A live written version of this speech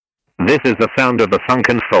This is the sound of the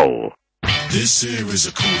sunken soul. This here is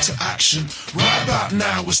a call to action. Right about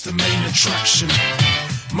now is the main attraction.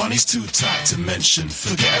 Money's too tight to mention.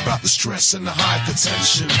 Forget about the stress and the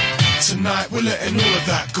hypertension. Tonight we're letting all of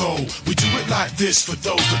that go. We do it like this for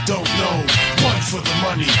those that don't know. 1 for the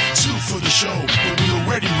money, 2 for the show. But we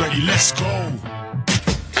already ready, let's go.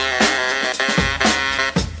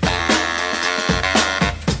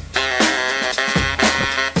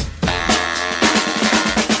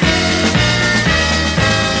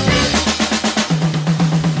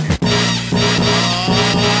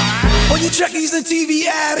 Trekkies and TV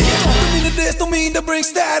addicts. Don't mean to this, don't mean to bring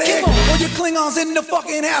static. All your Klingons in the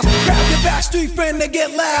fucking house. Grab your backstreet friend, they get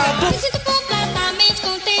loud. Me sinto completamente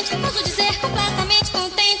contente, posso dizer completamente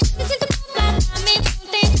contente. Me sinto completamente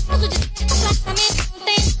contente, posso dizer completamente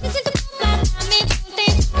contente. Me sinto completamente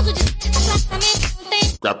contente, posso dizer completamente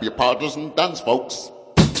contente. Grab your partners and dance, folks.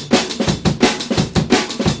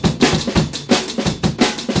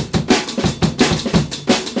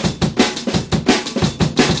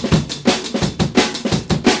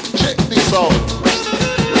 So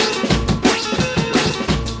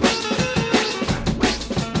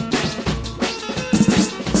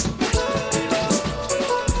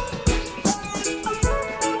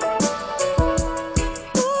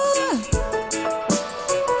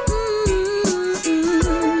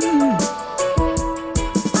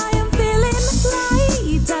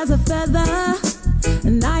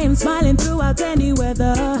smiling throughout any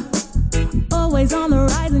weather, always on the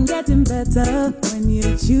rise and getting better. When you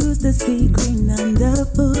choose to see green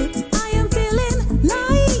underfoot, I am feeling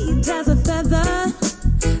light as a feather,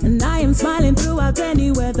 and I am smiling throughout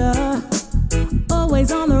any weather,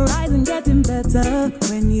 always on the rise and getting better.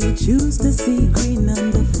 When you choose to see green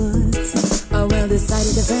underfoot, a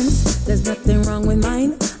well-decided defense, there's nothing wrong with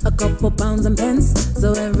mine. A couple pounds and pence,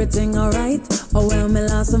 so everything alright. Oh well, me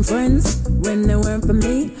lost some friends when they weren't for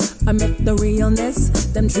me. I met the realness,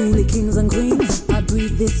 them truly kings and queens. I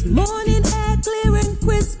breathe this morning air clear and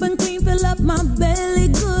crisp and clean. Fill up my belly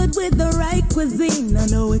good with the right cuisine. I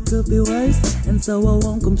know it could be worse, and so I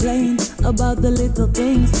won't complain about the little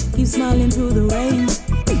things. Keep smiling through the rain.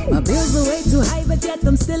 My bills are way too high, but yet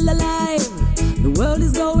I'm still alive. The world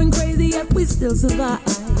is going crazy, yet we still survive.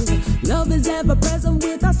 Love is ever present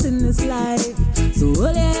with us in this life. So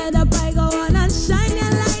hold your head up, I go on and shine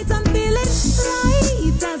your light. I'm feeling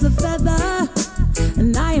light as a feather,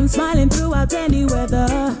 and I am smiling throughout any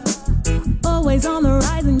weather, always on the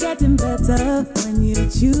rise and getting better. When you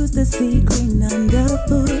choose to see green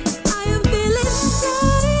underfoot, I am feeling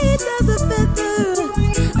light as a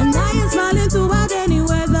feather, and I am smiling throughout any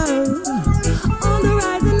weather, on the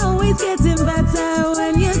rise and always getting better.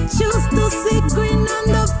 When you choose to see green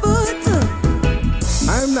underfoot,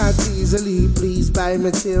 I'm not easily pleased by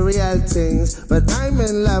material things, but I'm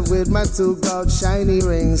in love with my 2 gold shiny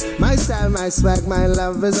rings. My style, my swag, my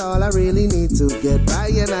love is all I really need to get by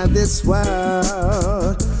in this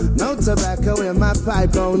world. No tobacco in my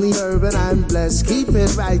pipe, only herb and I'm blessed. Keep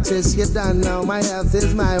it righteous, you don't know my health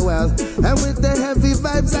is my wealth. And with the heavy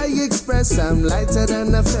vibes I express, I'm lighter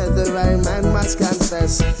than a feather, I man must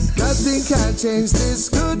confess. Nothing can change this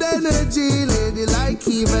good energy. Lady like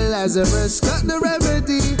evil Lazarus, got the remedy.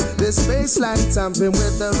 This bass line thumping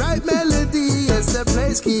with the right melody. It's the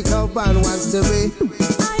place Kiko Pan wants to be.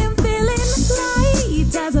 I am feeling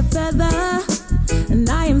light as a feather, and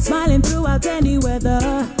I am smiling throughout any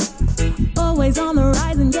weather, always on the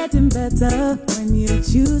rise and getting better. When you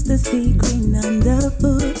choose to see green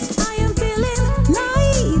underfoot, I am feeling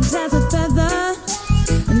light as a feather,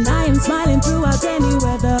 and I am smiling throughout any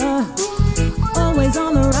weather, always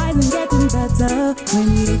on the rise and getting better. When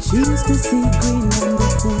you choose to see green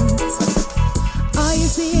underfoot, are you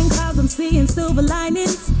seeing clouds? I'm seeing silver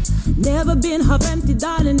linings. Never been half empty,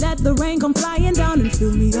 darling. Let the rain come flying down and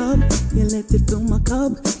fill me up. You let it fill my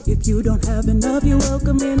cup. If you don't have enough, you're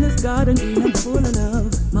welcome in this garden green and full of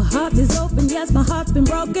love. My heart is open, yes, my heart's been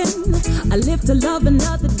broken. I live to love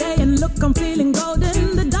another day, and look, I'm feeling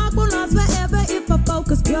golden. The dark won't last forever if I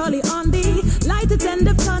focus purely on the light at end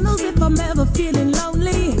of tunnels. If I'm ever feeling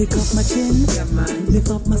lonely, pick up my chin, yeah man, lift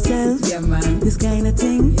up myself, yeah man. This kind of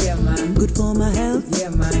thing, yeah man, good for my health, yeah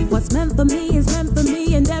man. What's meant for me is meant for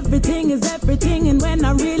me, and everything is everything. And when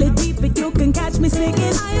I really deep it, you can catch me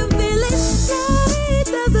singing. I am feeling light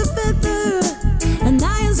as a feather, and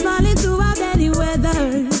I am smiling throughout any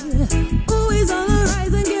weather, always on the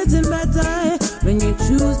rise and getting better. When you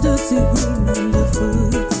choose to see green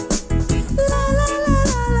underfoot, la la la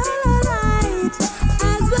la la la, light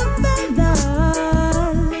as a feather.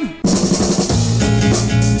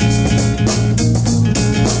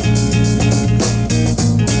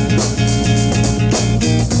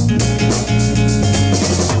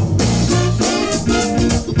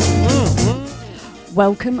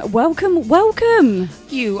 Welcome, welcome, welcome.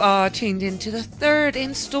 You are tuned into the third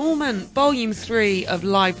instalment, Volume 3 of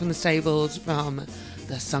Live from the Stables from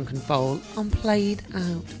the Sunken Foal on Played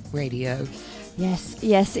Out Radio. Yes,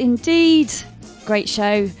 yes, indeed. Great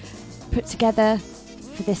show put together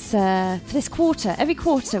for this quarter. Every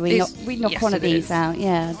quarter we knock yes, one of these out,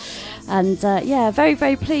 yeah. And very,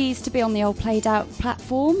 very pleased to be on the old Played Out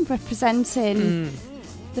platform representing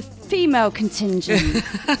the female contingent,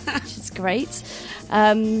 which is great.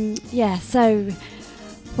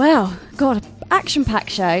 Action-packed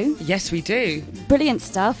show. Yes, we do. Brilliant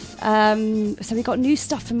stuff. So we got new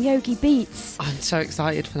stuff from Yogi Beats. I'm so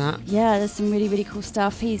excited for that. Yeah, there's some really, really cool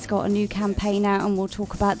stuff. He's got a new campaign out, and we'll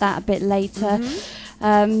talk about that a bit later.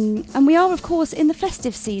 And we are, of course, in the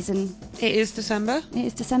festive season. It is December. It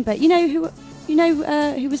is December. You know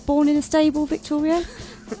who was born in a stable, Victoria?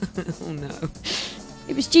 Oh no.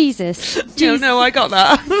 It was Jesus. No, I got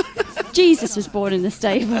that. Jesus was born in the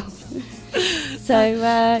stable. So,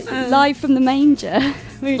 live from the manger.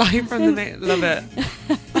 Live from the manger. Love it.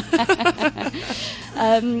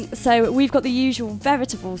 So we've got the usual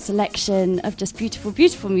veritable selection of just beautiful,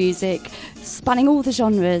 beautiful music, spanning all the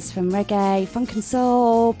genres, from reggae, funk and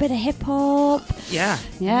soul, bit of hip-hop. Yeah.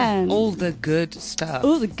 All the good stuff.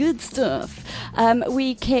 All the good stuff.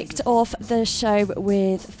 We kicked off the show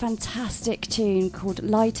with a fantastic tune called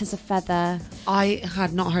Light as a Feather. I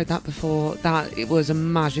had not heard that before. That it was a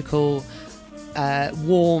magical,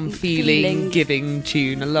 warm feeling giving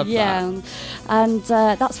tune. I love that. Yeah, and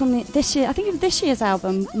that's from this year. I think of this year's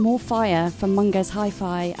album, More Fire, from Mungo's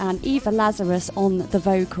Hi-Fi, and Eva Lazarus on the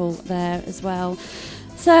vocal there as well.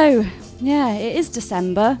 So yeah, it is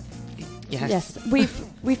December. Yes,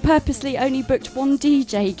 we've purposely only booked one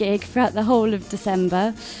DJ gig throughout the whole of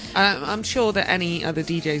December. I'm sure that any other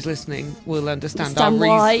DJs listening will understand our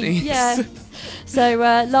why. reasonings. Yeah. So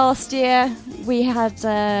last year we had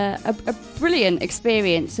a brilliant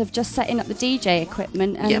experience of just setting up the DJ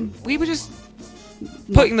equipment. And we were just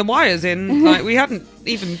putting the wires in. Like, we hadn't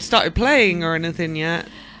even started playing or anything yet.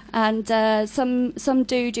 And some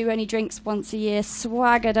do only drinks once a year,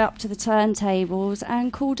 swaggered up to the turntables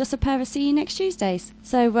and called us a pair of See You Next Tuesdays.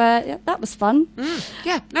 So that was fun.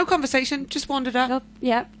 Yeah, no conversation, just wandered up.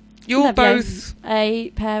 Yeah. You're both a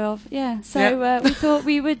pair of, So we thought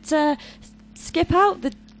we would skip out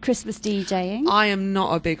the Christmas DJing. I am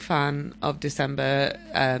not a big fan of December,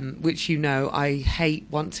 which I hate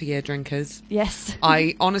once a year drinkers. Yes.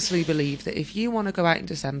 I honestly believe that if you want to go out in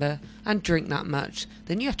December and drink that much,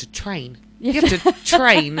 then you have to train. You have to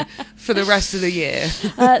train for the rest of the year.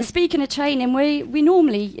 Speaking of training, we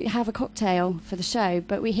normally have a cocktail for the show,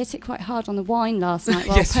 but we hit it quite hard on the wine last night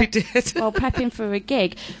while we did. While prepping for a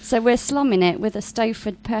gig. So we're slumming it with a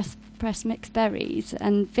Stowford press mixed berries.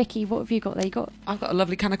 And Vicky, what have you got there? I've got a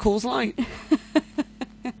lovely can of Coors Light.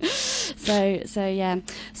 So yeah.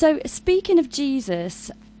 So speaking of Jesus,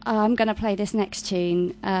 I'm going to play this next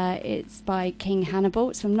tune. It's by King Hannibal.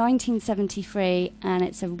 It's from 1973, and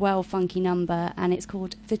it's a well funky number, and it's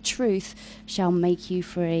called "The Truth Shall Make You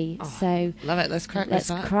Free." So love it. Let's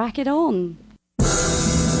crack it on.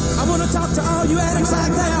 I want to talk to all you addicts out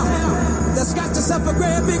there that's got yourself a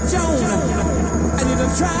great big Joan, and you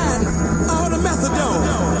done tried all the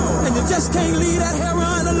methadone, and you just can't leave that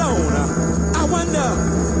heroin alone. I wonder,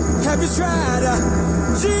 have you tried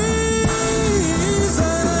Jesus?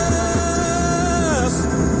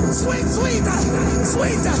 Sweet, sweet,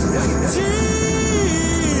 sweet Jesus.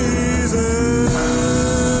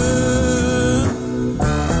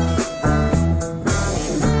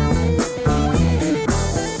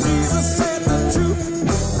 Jesus said the truth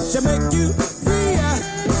shall make you free. I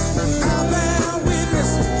bear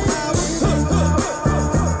witness.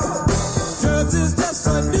 Drugs is just a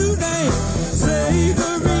new name.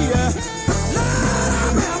 Slavery. Lord,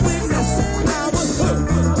 I bear witness. I was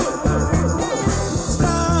hooked.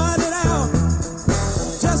 Started out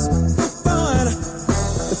just for fun.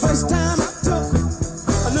 The first time I took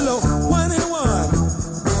a little 1-in-1.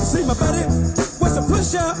 See, my buddy was a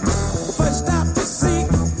push-up. First stop to see.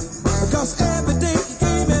 Because every day he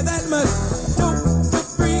gave me that much dope for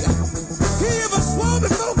free. He ever swore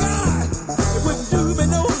before God it wouldn't do me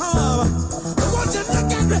no harm. But won't you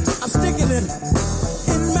look at me? I'm sticking it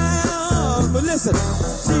in my arms. But listen,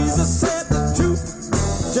 Jesus said the truth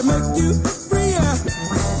to make you free. I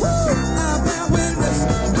bear witness,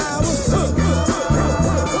 I was hooked.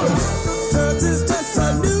 Drugs is just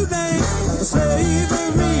a new name for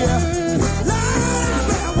slavery. Lord, I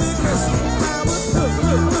bear witness, I was hooked.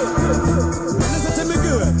 Listen to me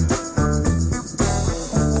good.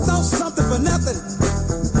 I thought something for nothing,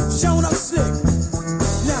 showing up slick.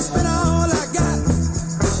 Now I spend all I got,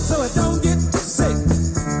 so I don't get sick.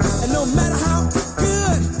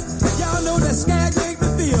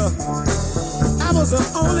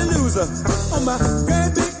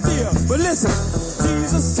 Listen,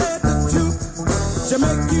 Jesus said the truth shall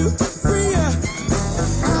make you freer.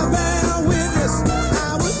 I bear witness,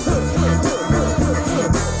 I was hooked.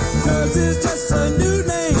 Cause it's just a new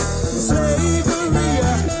name, slavery.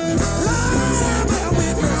 Lord, I bear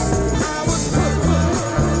witness, I was hooked.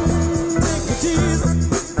 Thank you,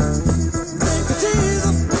 Jesus. Thank you,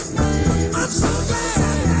 Jesus. I'm so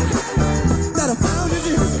glad that I found you,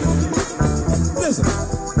 Jesus. Listen,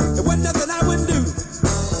 it wasn't nothing I wouldn't do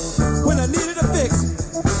when I needed a fix.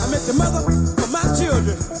 I met the mother of my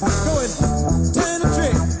children. Go and turn the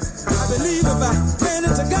trick. I believe if I turn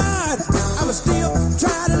it to God, I would still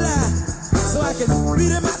try to lie. So I can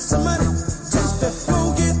beat him out some money just to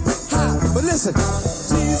go get high. But listen,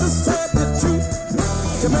 Jesus said the truth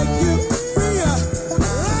to make you freer.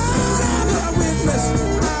 Lord, I bear witness,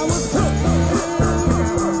 I was hooked.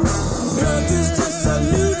 Cause it's just a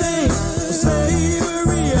new name,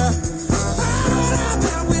 slavery. Lord, I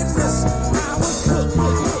bear witness, I was hooked.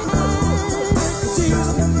 Thank you,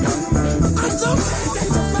 Jesus. I'm so glad that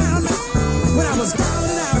you found me when I was down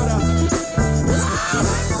and out. Lord,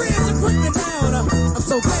 my friends have put me down. I'm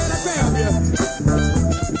so glad I grabbed you.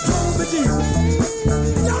 Hold me, Jesus.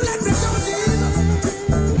 Don't let me go, Jesus.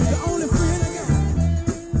 You're the only friend I got.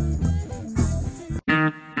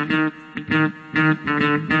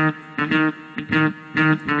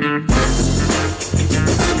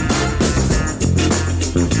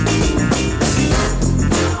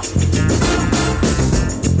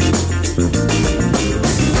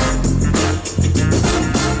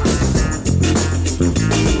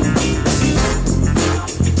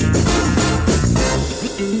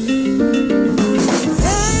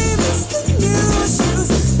 Hey, Mr. New Shoes,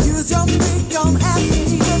 use your feet, come ask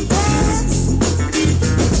me to dance.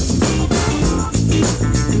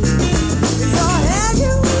 You're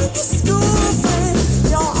hanging with your school friends,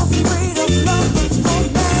 you're afraid of love and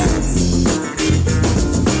romance.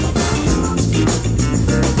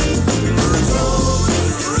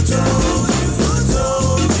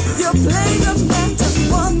 You played the match and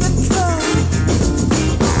won the club.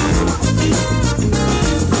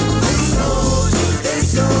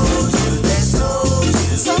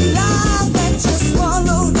 Some lies that you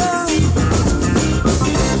swallowed up.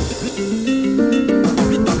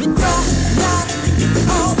 You're not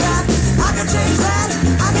all that. I can change that.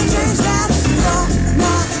 I can change that. You're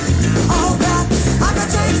not all that. I can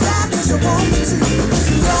change that 'cause you want me to.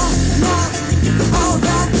 You're not all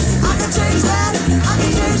that. I can change that. I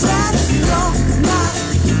can change that. You're not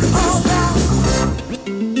all that.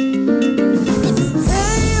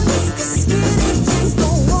 Hey, Mr. Skinny Jeans,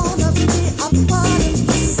 don't wanna be a part of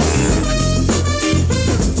the scene.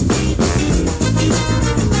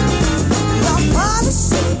 You're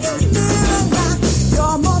polishing your mirror like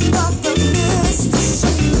you're more tough than Mr.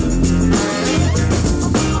 Sheen.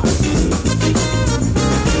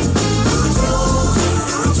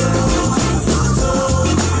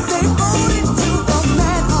 They voted you the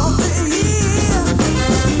man of the year.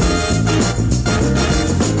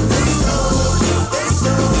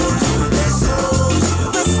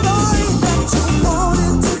 The story that you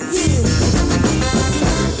wanted to hear.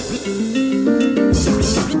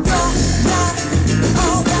 You're not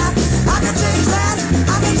all that. I can change that.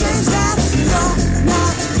 I can change that. You're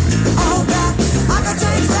not all that. I can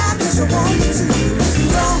change that 'cause you want me to.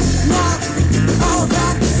 You're not all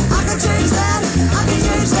that. I can change that. I can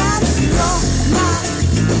change that. You're not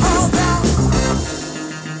all that.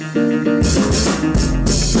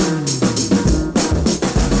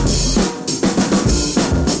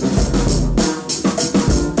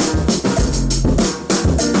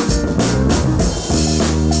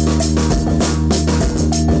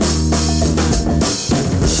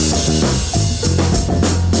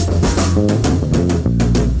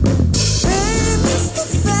 Hey, Mr.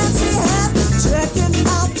 Fancy Hat, checking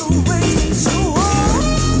out the way that you are.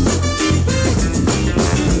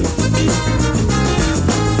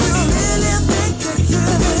 You really think you're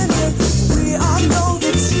killing it? We all know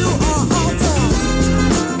that you are all done.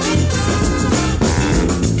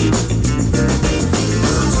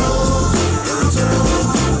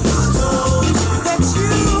 That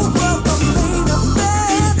you were the main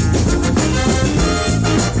event.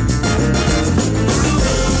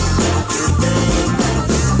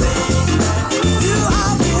 You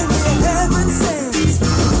are really heaven sent.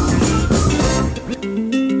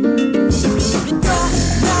 You're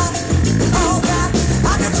not all that.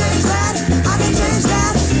 I can change that. I can change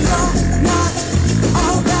that. You're not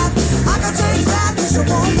all that. I can change that 'cause you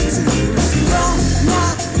want me to. You're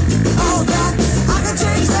not all that. I can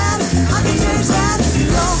change that. I can change that.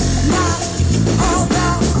 You're not all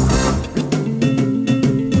that.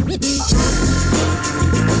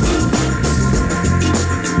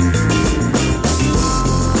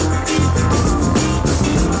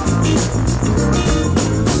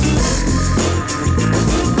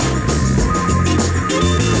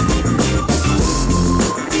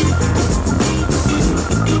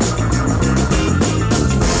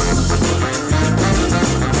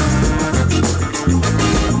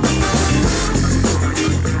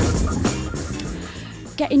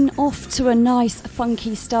 to a nice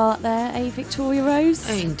funky start there, eh, Victoria Rose?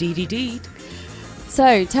 Indeed.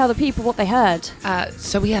 So, tell the people what they heard.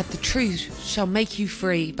 So we had The Truth Shall Make You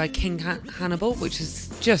Free by King Hannibal, which is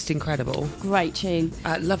just incredible. Great tune.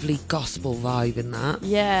 Lovely gospel vibe in that.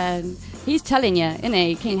 Yeah, he's telling you, isn't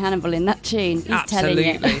he, King Hannibal in that tune? He's telling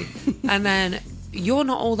you. Absolutely. And then You're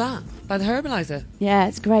Not All That by The Herbalizer. Yeah,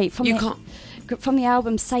 it's great. From the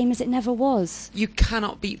album Same As It Never Was. You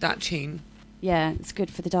cannot beat that tune. Yeah, it's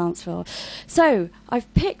good for the dance floor. So,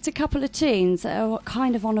 I've picked a couple of tunes that are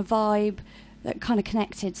kind of on a vibe that kind of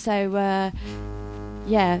connected. So,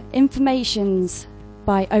 Informations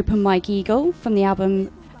by Open Mike Eagle from the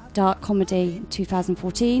album Dark Comedy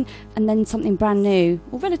 2014, and then something brand new,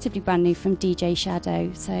 or relatively brand new, from DJ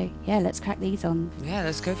Shadow. So, yeah, let's crack these on. Yeah,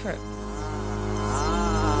 let's go for it.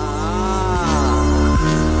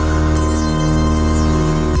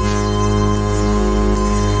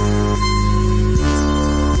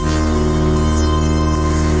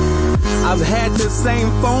 I've had the same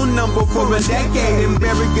phone number for a decade and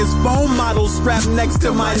various phone models strapped next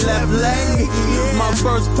to my left leg. My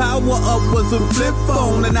first power up was a flip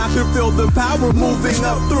phone, and I could feel the power moving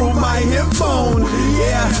up through my hip bone.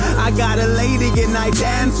 Yeah, I got a lady and I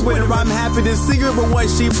dance with her. I'm happy to see her, but what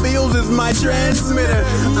she feels is my transmitter.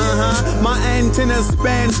 My antenna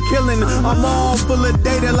spans killing. I'm all full of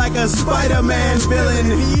data like a Spider-Man villain.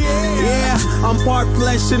 Yeah, I'm part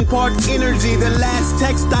flesh and part energy. The last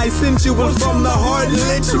text I sent you was from the heart,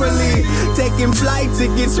 literally. Taking flight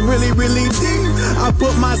tickets really, really deep. I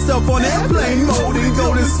put myself on airplane mode and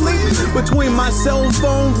go to sleep. Between my cell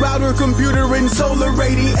phone, router, computer, and solar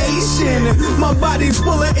radiation, my body's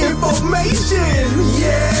full of information.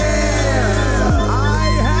 Yeah, I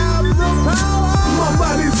have the power. My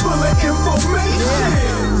body's full of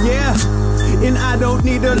information. Yeah. And I don't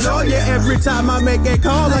need a lawyer every time I make a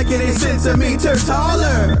call, like it ain't centimeter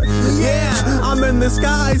taller. Yeah, I'm in the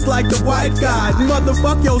skies like the white god.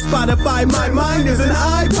 Motherfuck your Spotify, my mind is an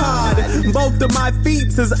iPod. Both of my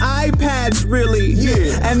feet is iPads, really.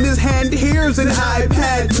 Yeah. And this hand here's an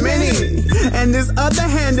iPad mini. And this other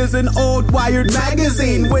hand is an old Wired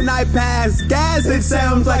magazine. When I pass gas, it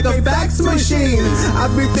sounds like a fax machine. I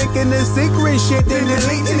be thinking the secret shit and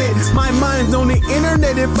deleting it. My mind's on the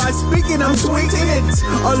internet. If I speak it, I'm tweeting it.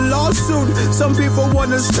 A lawsuit, some people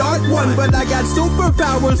wanna start one, but I got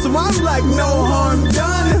superpowers, so I'm like, no harm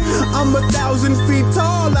done. I'm 1,000 feet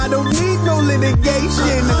tall, I don't need no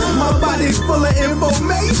litigation. My body's full of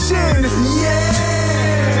information.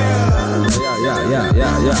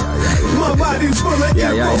 My body's full of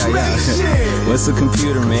information. What's a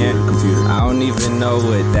computer, man? I don't even know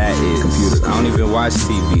what that is. I don't even watch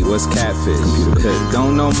TV. What's catfish?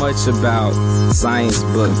 Don't know much about science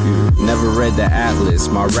book. Never read the atlas.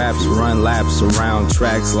 My raps run laps around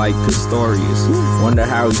tracks like Pistorius. Wonder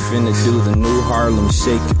how he finna do the new Harlem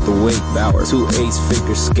Shake at the Wake Bower. 2 8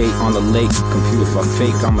 figure skate on the lake. If I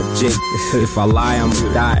fake, I'm a Jake. If I lie,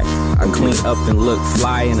 I'ma die. I clean up and look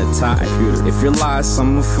fly in a tie. If you're lost,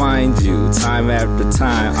 I'ma find you. Time after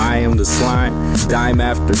time, I am the slime. Dime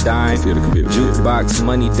after dime. Jukebox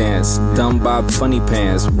money dance. Dumb Bob funny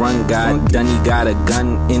pants. Run God, Dunny got a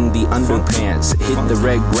gun in the underpants. Hit the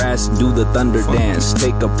red grass, do the thunder dance.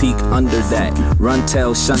 Take a peek under that. Run,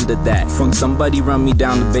 tell, shunder that. Somebody run me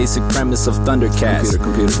down the basic premise of Thundercats.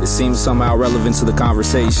 It seems somehow relevant to the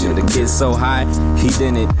conversation. The kid's so high, he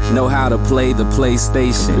didn't know how to play the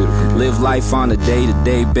PlayStation. Live life on a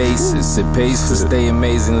day-to-day basis. It pays to stay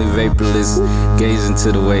amazingly vaporless. Gaze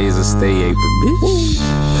into the ways of stay April. Bitch.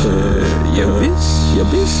 Yeah, bitch. Yeah,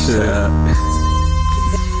 bitch.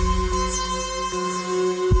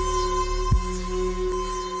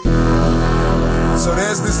 So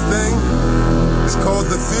there's this thing, it's called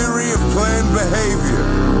the theory of planned behavior.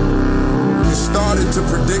 It started to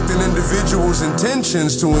predict an individual's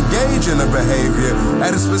intentions to engage in a behavior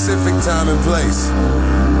at a specific time and place.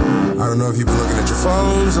 I don't know if you've been looking at your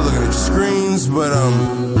phones or looking at your screens, but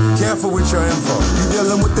careful with your info. You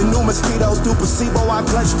dealing with the new mosquitoes, through placebo I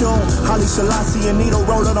clutch doom. Holly Selassie and needle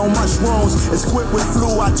rolling on mushrooms. It's quick with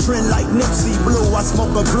flu, I trend like Nipsey Blue. I smoke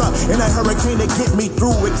a blunt in a hurricane to get me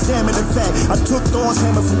through. Examine the fact, I took Thor's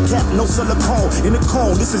hammer from Cap, no silicone in the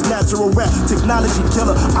cone. This is natural rap, technology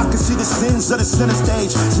killer. I can see the sins of the center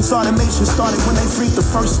stage. Since automation started when they freed the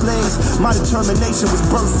first slaves. My determination was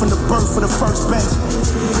birthed from the birth of the first banks.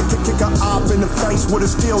 Kick a op in the face with a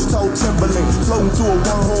steel-toed Timberland. Floating through a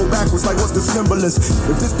wormhole backwards like what's the symbolism?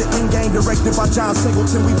 If this the end game directed by John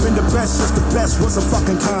Singleton, we've been the best since the best was a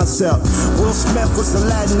fucking concept. Will Smith was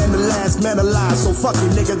Aladdin and the last man alive, so fuck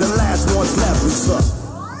it, nigga, the last one's left. What's up?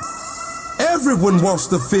 Everyone wants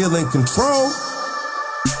to feel in control.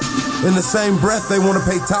 In the same breath, they want to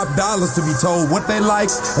pay top dollars to be told what they like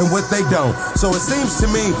and what they don't. So it seems to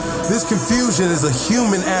me this confusion is a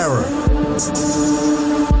human error.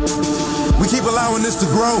 We keep allowing this to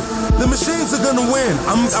grow. The machines are gonna win.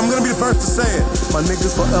 I'm gonna be the first to say it. My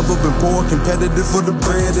niggas forever been poor, competitive for the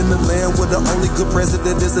bread in the land where the only good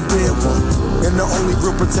president is a dead one. And the only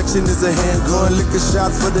real protection is a handgun. Lick a shot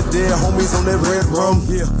for the dead homies on that red rum.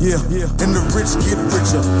 Yeah. And the rich get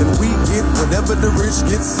richer, and we get whatever the rich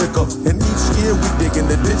get sicker. And each year we dig and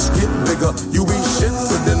the ditch get bigger. You eat shit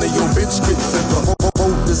for dinner, your bitch get thicker.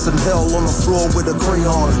 This in hell on the floor with a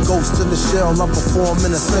crayon. Ghost in the shell, I perform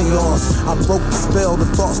in a seance. I broke the spell, the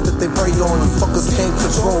thoughts that they prey on. You fuckers can't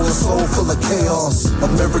control a soul full of chaos.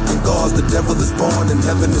 American gods, the devil is born and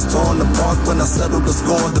heaven is torn apart. When I settle the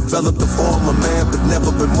score, develop the form of man, but never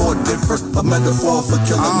been more different. A metaphor for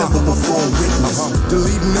killing, never before witnessed.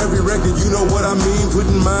 Deleting every record, you know what I mean.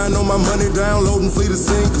 Putting mine on my money, downloading Fleet to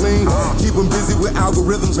sing clean. Keep them busy with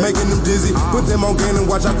algorithms, making them dizzy. Put them on gain and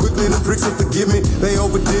watch how quickly the pricks will forgive me. They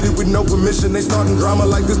overdid it with no permission. They starting drama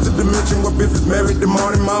like this the dimension where Biff is married to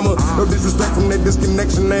Marty Mama. No disrespect from their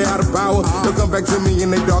disconnection, they out of power. They'll come back to me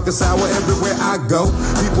in their darkest hour. Everywhere I go,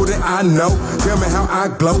 people that I know tell me how I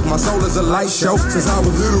glow. My soul is a light show. Since I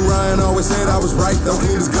was little, Ryan always said I was right though.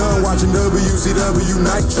 Clean his gun, watching WCW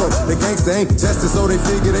Nitro. The gangsta ain't tested, so they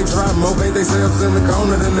figure they try more. Paint themselves in the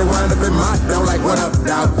corner, then they wind up in my down. Like, what up,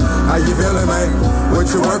 dog? How you feeling, man? What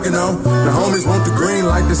you working on? The homies want the green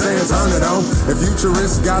like the saying, turn it on. And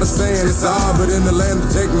futurists got a saying, it's odd, but in the land of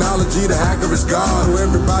technology, the hacker is God. Who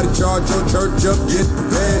everybody charge your church up, get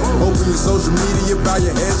prepared. Open your social media, bow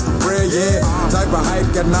your heads for prayer, yeah. Type of hype,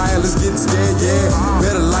 got nihilists getting scared, yeah.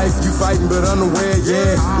 Better life, you fighting but unaware,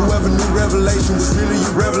 yeah. Whoever knew revelation was really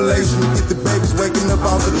your revelation. Get the babies waking up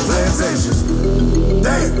off of the plantations.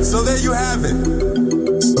 Damn, so there you have it.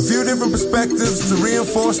 A few different perspectives to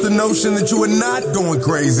reinforce the notion that you are not going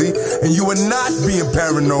crazy and you are not being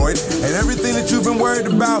paranoid, and everything that you've been worried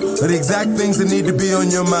about are the exact things that need to be on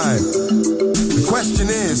your mind. The question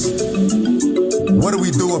is, what do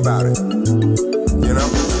we do about it? You know?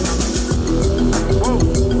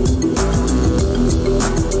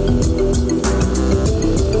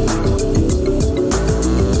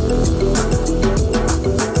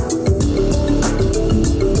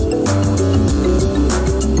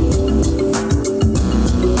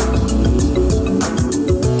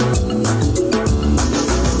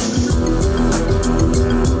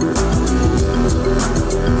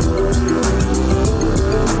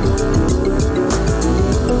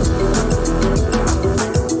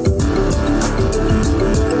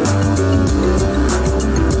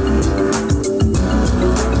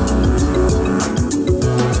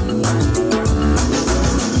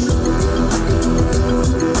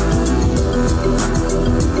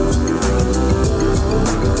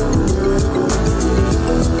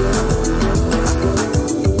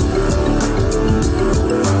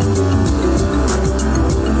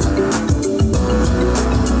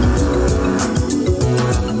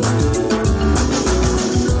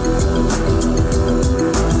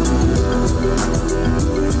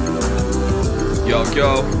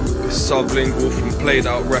 Sublingual from Played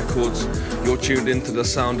Out Records. You're tuned into the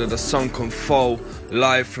sound of the Sunken Foal,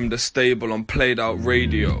 live from the stable on Played Out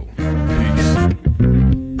Radio. Peace.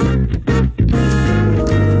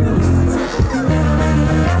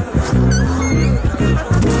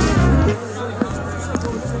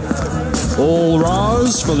 All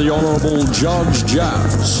rise for the Honourable Judge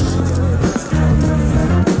Jazz.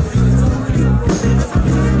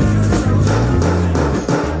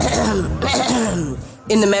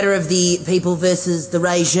 In the matter of the people versus the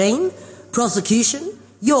regime, prosecution,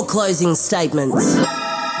 your closing statements.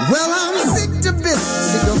 Well, I'm sick to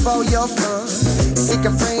business, sick of all your fun, sick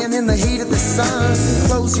of praying in the heat of the sun.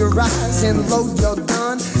 Close your eyes and load your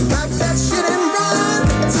gun, pack that shit and run.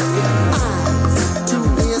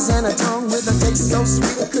 2 ears and a tongue with a taste so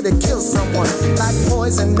sweet it could have killed someone. Like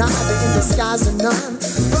poison ivy in disguise of none.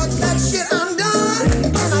 Fuck that shit, I'm done.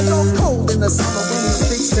 And I go cold in the summer when he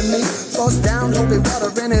speaks to me. Force down holy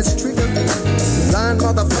water in his trigger. Blind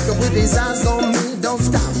motherfucker with his eyes on me. Don't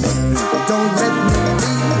stop, don't let me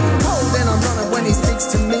leave. Cold and I'm running when he speaks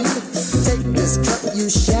to me. Take this cut, you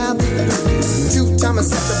shall be. 2-time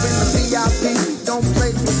acceptor in the VIP. Don't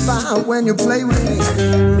play with fire when you play with me.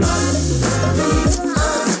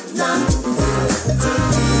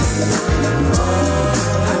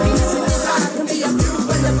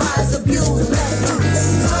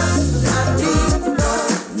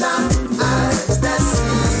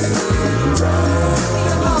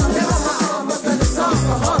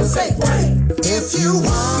 If you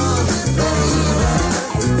want it, baby, you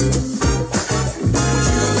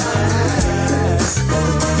gotta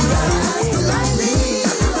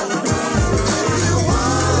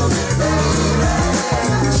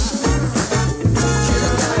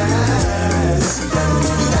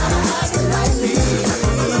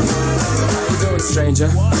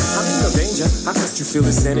danger. I'm in no danger. I trust you feel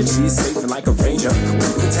this energy is safe and like a ranger. We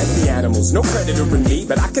protect the animals, no predator in me,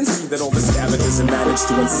 but I can see that all the scavengers have managed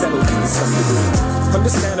to unsettle you to some degree.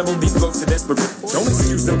 Understandable, these blokes are desperate. Don't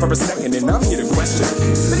excuse them for a second, and I'm here to question.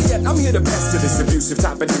 But yet, I'm here to pester this abusive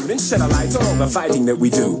type of dude and shed a light on all the fighting that we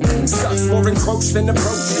do. Sucks more encroached than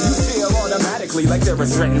approached, and you feel automatically like they're a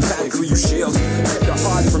threat. Emphatically, you shield. Kept your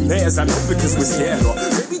heart from theirs, I know because we're scared, or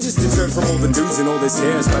maybe just deterred from all the dudes and all this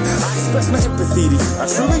hairs. But I express my empathy to you, I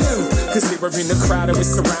truly do. Cause they were in the crowd and we're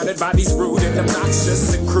surrounded by these rude and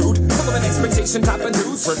obnoxious and crude, full of an expectation type of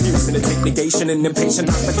dudes, refusing to take negation and impatient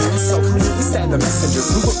type of dudes. So we stand the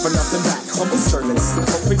messengers who look for nothing back, humble servants,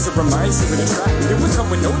 hoping to remind you in a track. Here we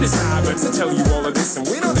come with no desire to tell you all of this, and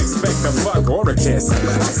we don't expect a fuck or a kiss.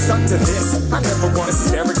 I stuck to this, I never wanna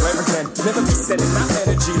stare at glare again. Never be setting my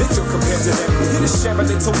energy that you're compared to them. Here to share a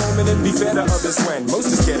little moment and be fair to others when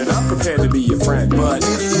most are scared and I'm prepared to be your friend. But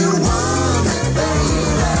if you want me,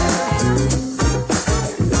 baby,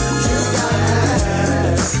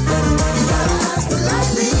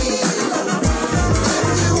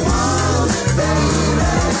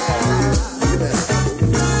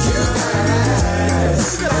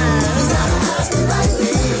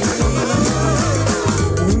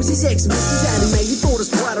 Sex, Mrs. Anime, you thought it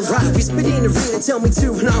was quite a ride. We spit in the rear and tell me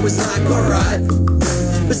to, and I was like, alright.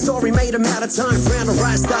 The story made him out of time, frown to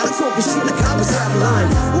rise, started talking shit like I was out of line.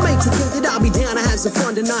 What makes you think that I'll be down to have some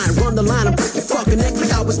fun tonight? Run the line and break your fucking neck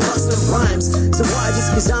like I was busting rhymes. So why,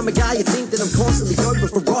 just cause I'm a guy, you think that I'm constantly hoping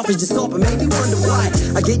for offers to stop and maybe wonder why?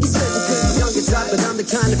 I get you searching for the younger type, but I'm the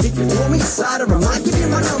kind of if you pull me aside, or I might give you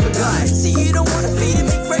my number, guy. See, you don't wanna feed and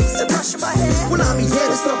make breaks and brushing my hair. When I'm here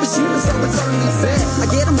to stop assuming so it's only fair. I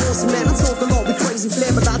get them awesome, man, I talk a lot with crazy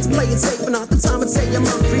flair, but I like to play it safe, but not the time I tell you I'm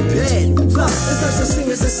unprepared. Plus, there's no such thing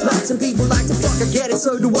as a slut, and people like to fuck, I get it,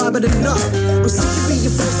 so do I, but enough. I'm sick of being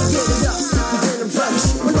forced to get it up, stupid in a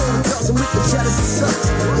rush, when all the girls are with the jealous and sucks.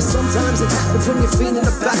 And sometimes it happens when you're feeling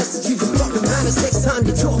the fast, that you can fucking manage next time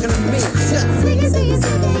you're talking to me.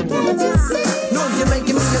 No, you're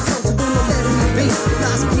making me uncomfortable, not letting me be.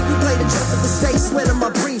 Nice people play the jump at the stage, sweat on my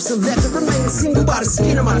briefs, and left to remain single by the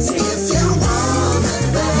skin of my teeth. Yeah,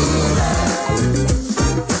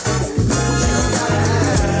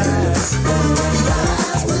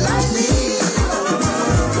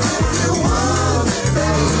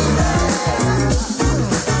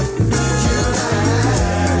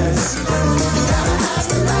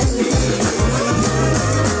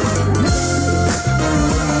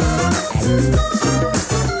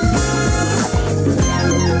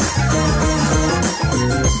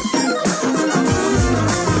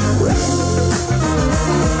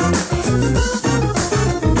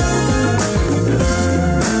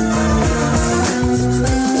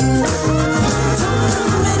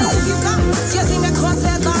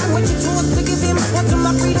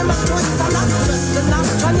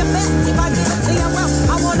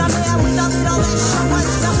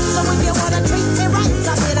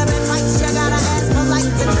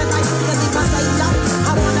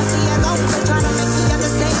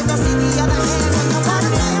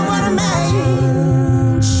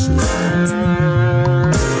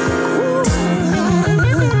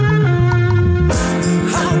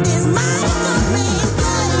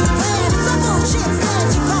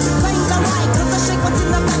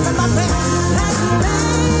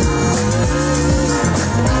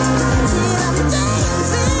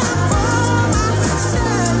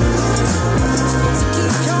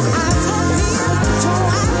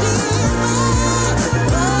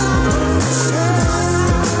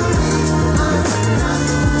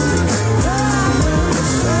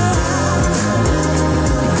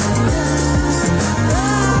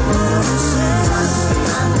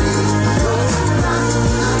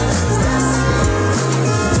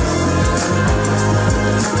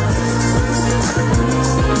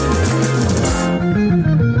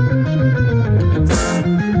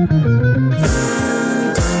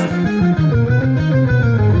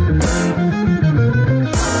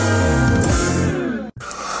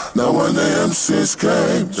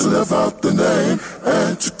 came to live out the name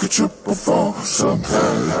and took a triple for some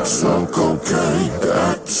pain, some cocaine, they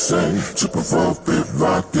act the same, triple for bit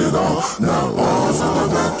rock it all, now all on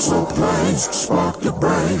the mental planes, spark your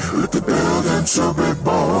brain, let the building to be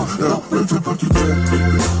born, help everybody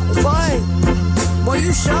boy,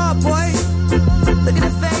 you sharp, boy, look at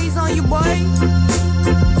the face on you, boy,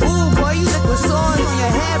 ooh, boy, you look with swords on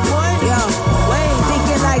your head, boy, yo, wait,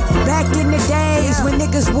 thinking like back in the days when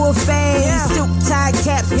niggas wore fades, suit tie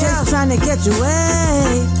caps, just trying to catch a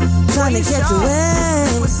wave, trying to catch a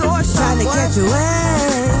wave, trying to catch a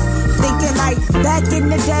wave. Thinking like back in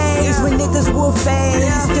the days when niggas wore fades,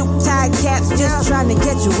 still tied caps, just trying to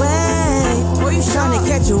catch a wave. Trying to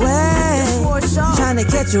catch a wave. Trying to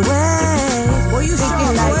catch a wave. What you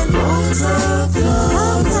thinking like? Long time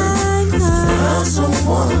come.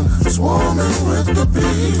 Someone swarming with the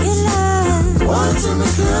bees. Wanting to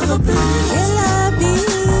kill the bees. Killer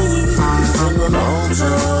bees. It's been a long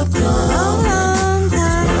time come. Long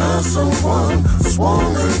time. Someone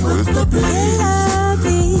swarming with the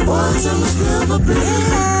bees. Wanting to kill the bees.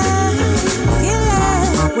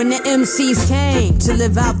 When the MCs came to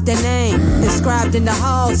live out their name, inscribed in the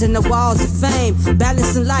halls and the walls of fame,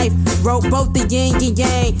 balancing life, wrote both the yin and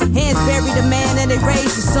yang. Hands buried a man and they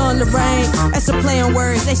raised the sun to rain. That's a play on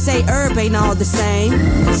words, they say herb ain't all the same.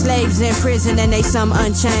 Slaves in prison and they some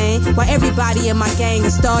unchained, while everybody in my gang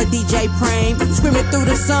is star DJ Prame, screaming through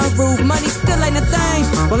the sunroof, money still ain't a thing.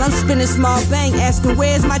 While I'm spinning small bank, asking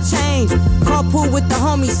where's my change. Carpool with the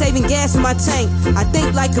homies, saving gas in my tank. I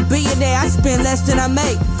think like a billionaire, I spend less than I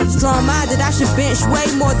make. Strong-minded, I should bench way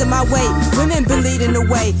more than my weight. Women been leading the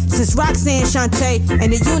way since Roxanne Shante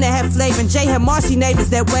and the unit had flavor and Jay had Marcy neighbors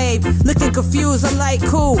that wave. Looking confused, I'm like,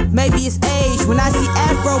 cool, maybe it's age. When I see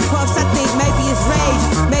Afro puffs, I think maybe it's rage.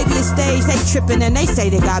 Maybe it's stage, they tripping and they say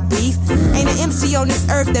they got beef. Ain't an MC on this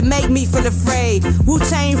earth that make me feel afraid.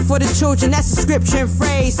 Wu-Tang for the children, that's a scripture and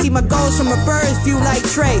phrase. See my goals from a bird's view like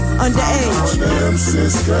Trey, underage. The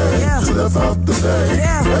MC's game to live out the day.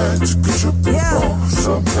 And to get your ball,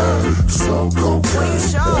 some pain, slow cocaine.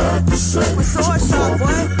 They act the same. To perform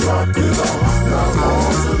it, rock it on. Now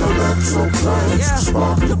on to the electro planes.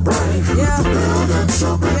 Spark the brain. With the building to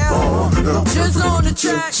be born. Just on the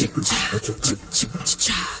track.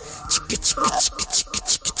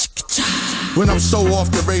 When I'm so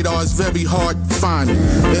off the radar, it's very hard to find me.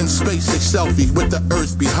 In space, a selfie with the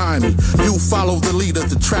earth behind me. You follow the leader,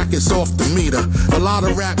 the track is off the meter. A lot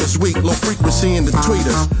of rap is weak, low frequency in the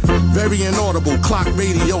tweeters. Very inaudible, clock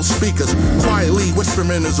radio speakers. Quietly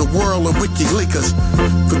whispering is a whirl of WikiLeakers.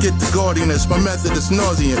 Forget the gaudiness, my method is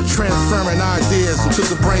nauseant. Transferring ideas into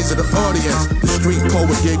the brains of the audience. The street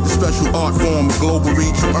poet gave the special art form a global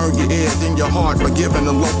reach. You earn your ear, then your heart by giving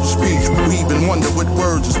a local speech. We even wonder what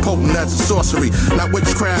words is potent as a sorcery. Not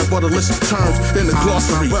witchcraft, but a list of terms in the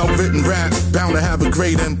glossary. Well-written rap, bound to have a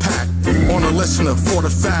great impact on a listener, for the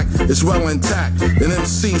fact it's well intact. An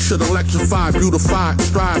MC should electrify, beautify,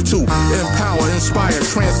 strive to empower, inspire,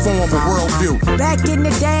 transform a worldview. Back in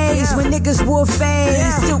the days when niggas wore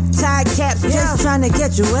fades, suit tie caps, just trying to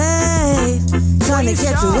catch a wave. Trying to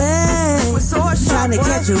catch a wave. Trying to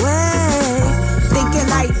catch a wave. Thinking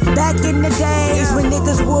like back in the days when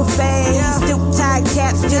niggas wore fades, suit tie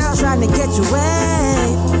caps, just trying to catch a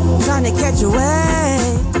wave. Trying to catch a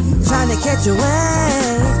wave. Trying to catch a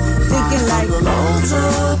wave. Thinking like a long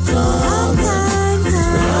time coming.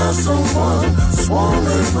 There's someone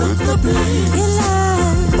swarming with the bees.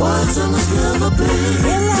 Wanting to kill the bees.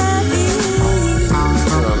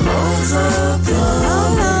 A long time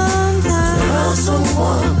coming. There's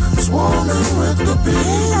someone swarming with the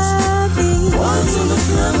bees. Wanting to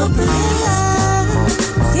kill the bees.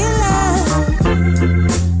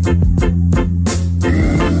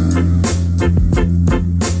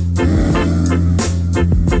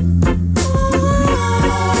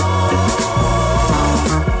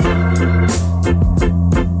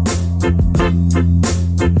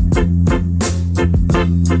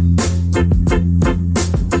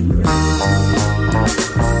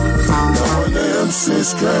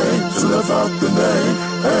 Came to live out the name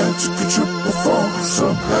and to get you perform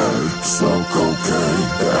some pain. Slow cocaine,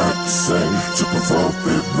 they act the same. To perform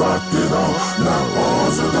it, rock it on. Now on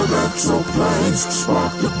to the electro planes.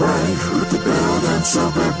 Spark the brain with the building to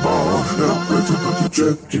be born.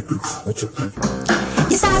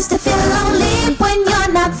 It starts to feel lonely when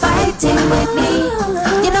you're not fighting with me.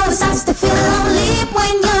 You know it starts to feel lonely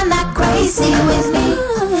when you're not crazy with me.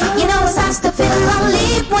 You know it starts to feel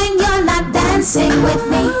lonely when you're not dancing with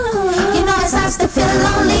me. You know it starts to feel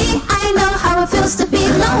lonely. I know how it feels to be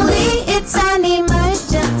lonely. It's an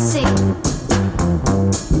emergency.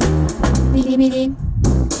 Bidi bidi.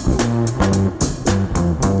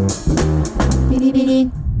 Bidi bidi.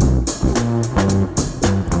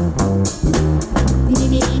 Bidi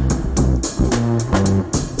bidi.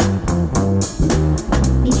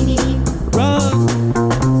 Bidi bidi. Run.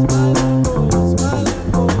 Smile and go.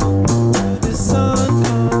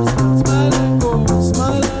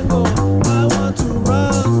 I want to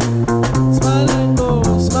run. Smile and go.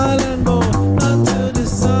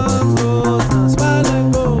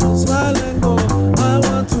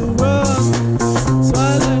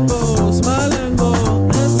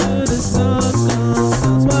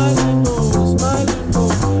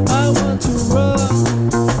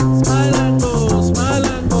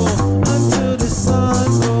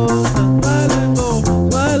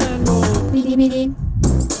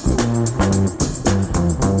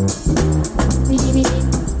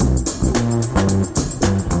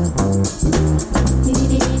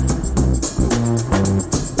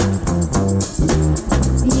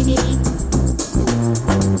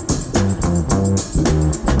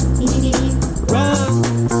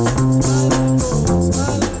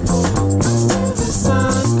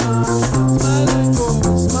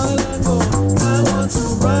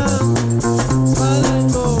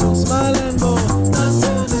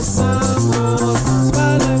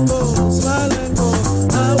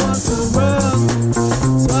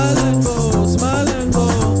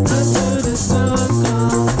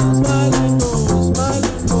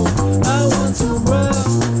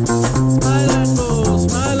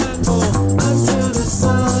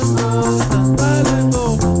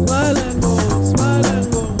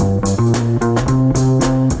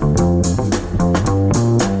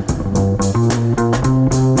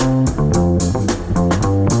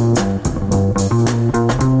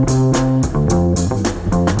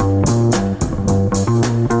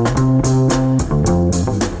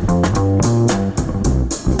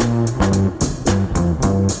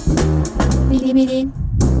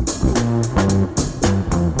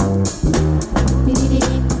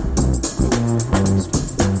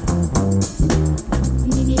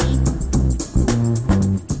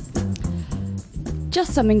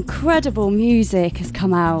 some incredible music has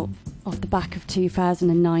come out off the back of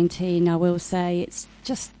 2019, I will say. It's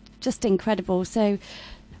just incredible. So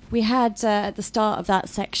we had at the start of that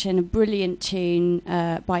section a brilliant tune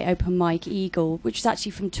by Open Mike Eagle, which was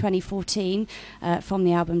actually from 2014 from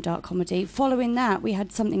the album Dark Comedy. Following that, we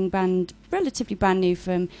had something relatively brand new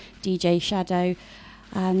from DJ Shadow,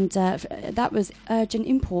 and that was Urgent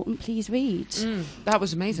Important Please Read. That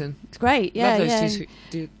was amazing. It's great. Yeah, love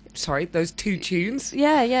those two tunes.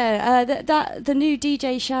 Yeah. The new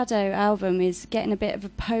DJ Shadow album is getting a bit of a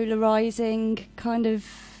polarising kind of,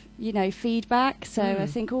 feedback. So I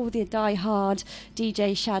think all the die-hard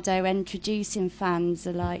DJ Shadow introducing fans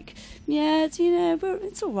are like,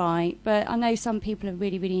 it's all right. But I know some people are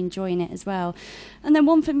really, really enjoying it as well. And then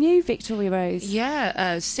one from you, Victoria Rose. Yeah,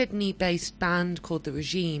 a Sydney-based band called The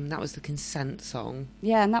Regime. That was the Consent song.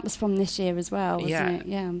 Yeah, and that was from this year as well, wasn't it?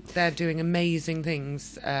 Yeah. They're doing amazing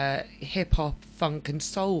things, hip-hop, funk and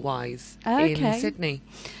soul-wise in Sydney.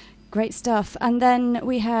 Great stuff. And then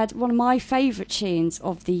we had one of my favourite tunes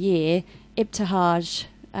of the year, Ibtihaj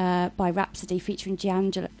by Rhapsody, featuring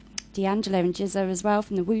D'Angelo and Jizza as well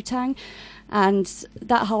from the Wu-Tang. And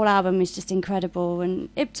that whole album is just incredible.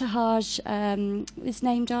 And Ibtihaj is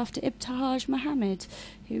named after Ibtihaj Muhammad,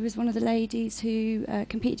 who was one of the ladies who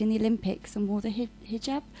competed in the Olympics and wore the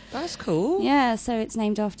hijab. That's cool. Yeah, so it's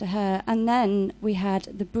named after her. And then we had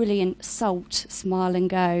the brilliant Salt, Smile and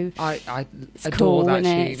Go. I it's adore cool, that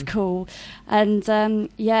tune. It's cool. And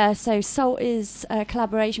so Salt is a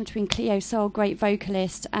collaboration between Cleo Sol, great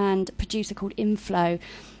vocalist, and a producer called Inflow.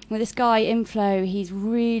 Well, this guy, Inflow, he's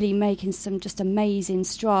really making some just amazing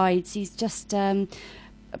strides. He's just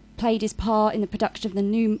played his part in the production of the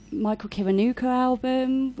new Michael Kiwanuka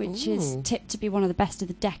album, which is tipped to be one of the best of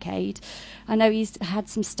the decade. I know he's had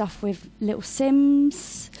some stuff with Little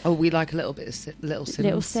Sims. Oh, we like a little bit of Little Sims.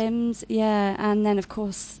 Little Sims, yeah. And then, of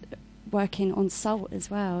course, working on Salt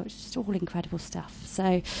as well. It's just all incredible stuff.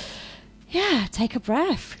 So, yeah, take a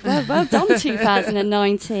breath. Well done,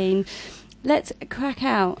 2019. Let's crack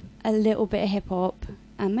out a little bit of hip-hop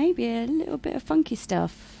and maybe a little bit of funky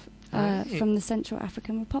stuff from the Central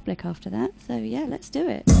African Republic after that. So, yeah, let's do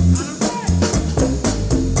it.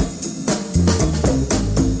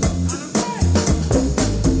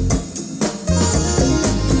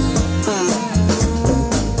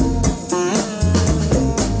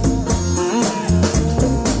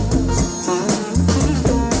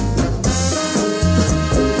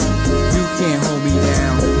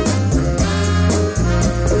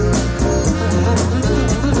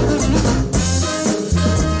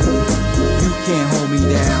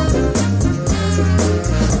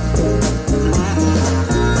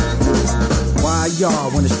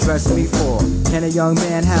 Y'all wanna stress me for? Can a young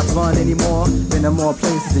man have fun anymore? Been to more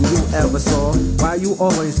places than you ever saw. Why you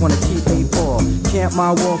always wanna keep me poor? Can't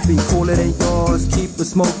my walk be cooler than yours? Keep the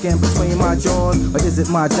smoking between my jaws? Or is it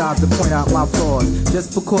my job to point out my flaws?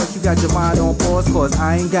 Just because you got your mind on pause? Cause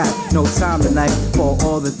I ain't got no time tonight for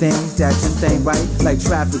all the things that just ain't right. Like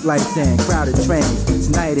traffic lights and crowded trains.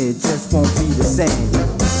 Tonight it just won't be the same.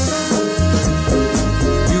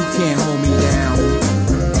 You can't hold me down.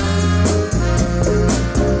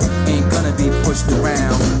 Be pushed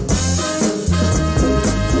around.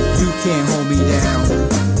 You can't hold me down.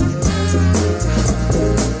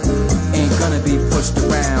 Ain't gonna be pushed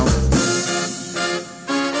around.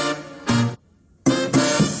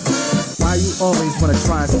 Why you always wanna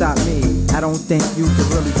try and stop me? I don't think you can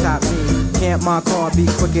really top me. Can't my car be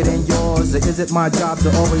quicker than yours? Or is it my job to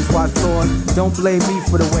always watch floors? Don't blame me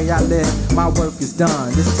for the way I live. My work is done,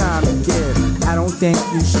 it's time to give. I don't think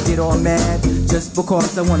you should get all mad just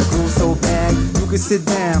because I wanna groove so bad. You can sit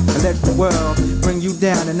down and let the world bring you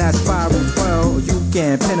down in that spiral twirl. Or you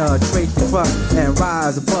can penetrate the crust and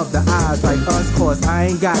rise above the eyes like us. Cause I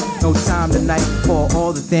ain't got no time tonight for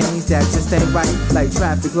all the things that just ain't right. Like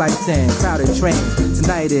traffic lights and crowded trains.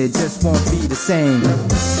 Tonight it just won't be the same.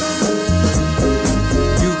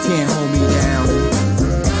 You can't hold me down.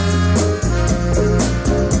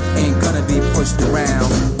 Ain't gonna be pushed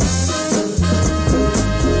around.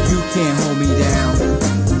 You can't hold me down.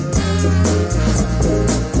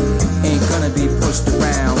 Ain't gonna be pushed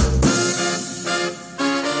around.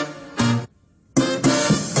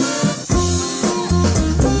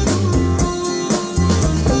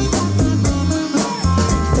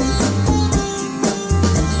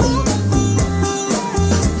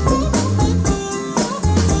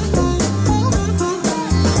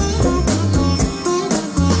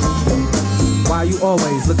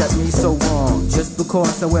 Always look at me so wrong. Just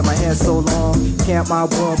course I wear my hair so long? Can't my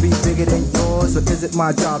world be bigger than yours? Or is it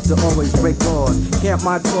my job to always break laws? Can't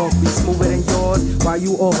my talk be smoother than yours? Why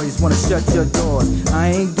you always wanna shut your doors? I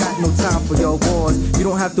ain't got no time for your wars. You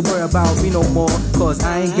don't have to worry about me no more, cause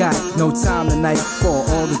I ain't got no time tonight for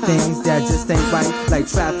all the things that just ain't right, like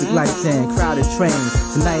traffic lights and crowded trains.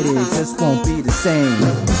 Tonight it just won't be the same.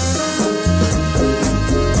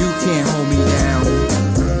 You can't hold me down.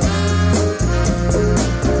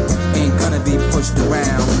 Ain't gonna be pushed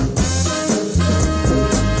around.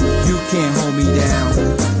 You can't hold me down.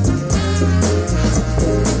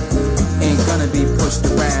 Ain't gonna be pushed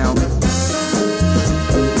around.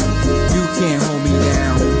 You can't hold me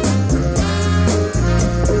down.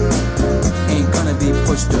 Ain't gonna be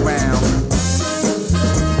pushed around.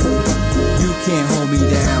 You can't hold me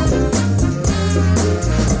down.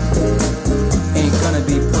 Ain't gonna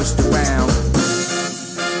be pushed around.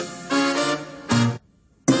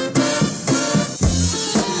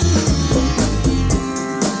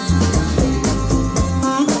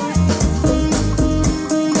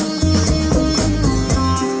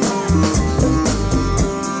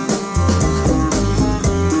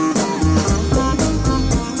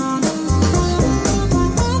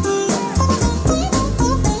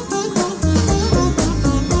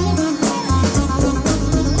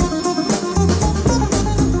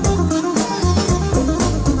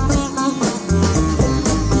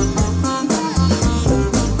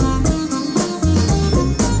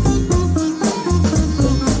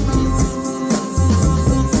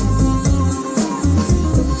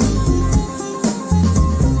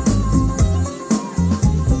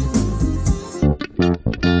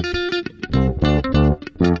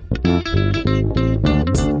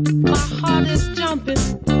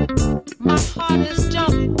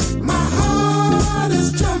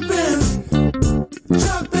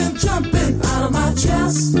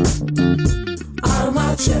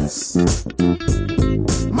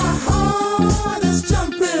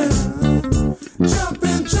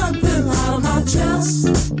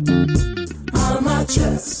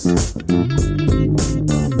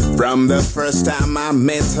 From the first time I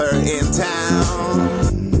met her in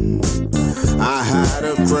town, I had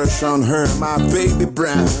a crush on her, my baby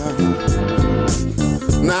brown.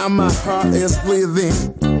 Now my heart is bleeding,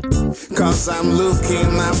 cause I'm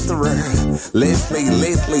looking after her lately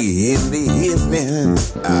in the evening.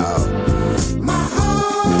 Oh. My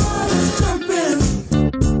heart is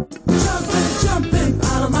jumping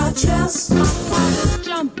out of my chest. My heart is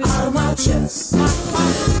jumping out of my chest. My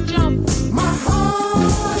heart is jumping. My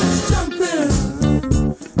heart is jumping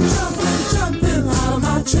out of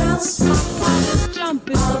my chest. My heart is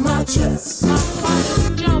jumping out of my chest. My heart is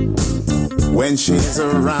jumping. When she's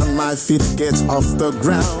around, my feet get off the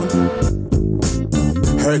ground.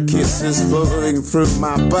 Her kisses flowing through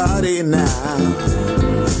my body now.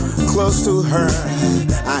 Close to her,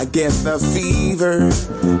 I get the fever.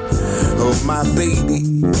 Oh my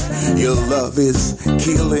baby, your love is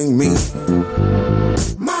killing me.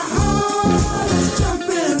 My heart is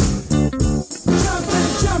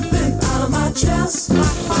jumping out of my chest. My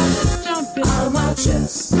heart is jumping out of my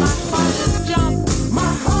chest. My heart is jumping.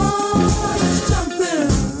 My heart is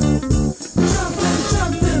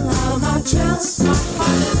jumping out of my chest. My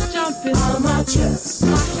heart is jumping out of my chest.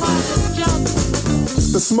 My heart is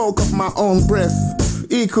jumping. The smoke of my own breath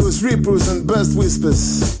echoes, ripples, and burst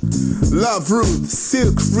whispers. Love root,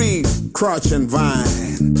 silk reed, crotch and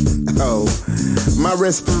vine. Oh, my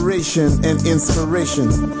respiration and inspiration,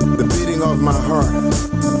 the beating of my heart,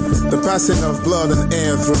 the passing of blood and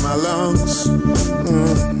air through my lungs.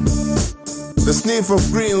 The sniff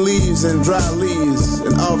of green leaves and dry leaves,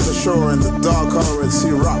 and off the shore and the dark-colored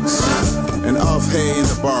sea rocks, and off hay in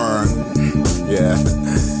the barn. Yeah.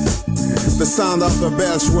 The sound of the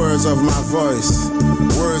belch words of my voice,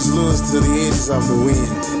 words loose to the edges of the wind.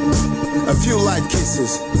 A few light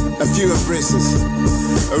kisses, a few embraces,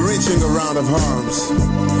 a reaching around of arms.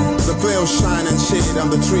 The play of shine and shade on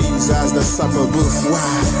the trees as the supper booth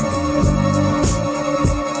wide.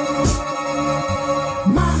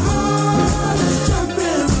 My heart is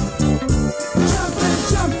jumping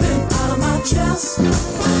out of my chest,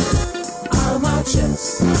 out of my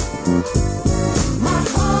chest. My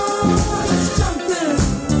heart is jumping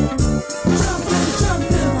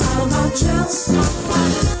out of my chest. My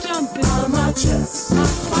heart is jumping out of my chest. My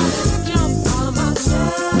heart is jumping out of my chest,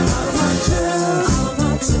 out of my chest, out of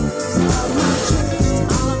my chest, out of my chest,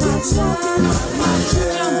 out of my chest, out of my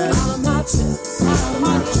chest, out of my chest.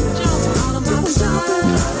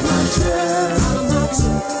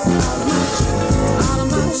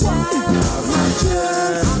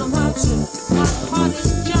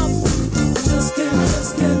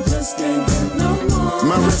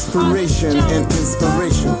 adoration and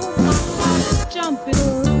inspiration.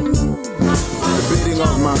 The beating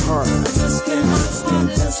of my heart. Just can't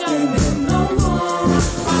get no more.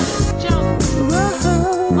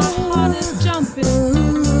 My heart is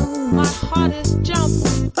jumping. My heart is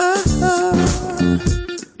jumping.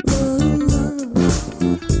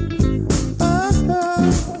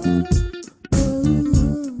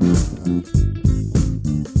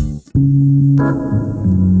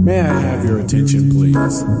 May I have your attention,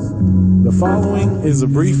 please? The following is a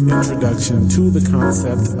brief introduction to the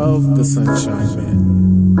concept of the Sunshine Man.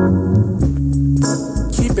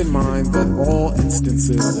 Keep in mind that all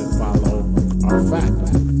instances that follow are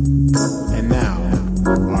fact. And now,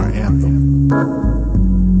 our anthem.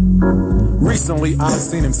 Recently, I've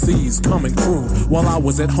seen MCs coming crude while I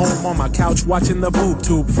was at home on my couch watching the boob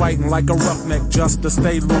tube, fighting like a roughneck just to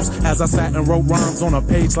stay loose as I sat and wrote rhymes on a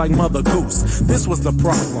page like Mother Goose. This was the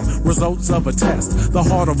problem, results of a test. The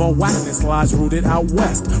heart of a whackness lies rooted out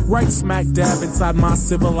west, right smack dab inside my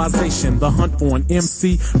civilization. The hunt for an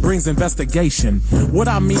MC brings investigation. What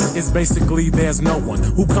I mean is basically there's no one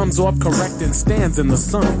who comes off correct and stands in the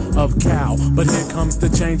sun of Cal. But here comes the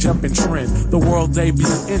change up in trend, the world debut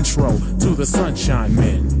intro to the Sunshine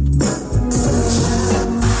Men.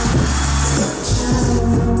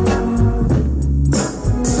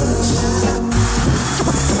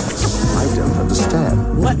 I don't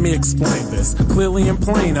understand. Let me explain this clearly and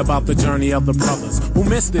plain about the journey of the brothers who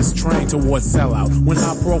missed this train towards sellout. When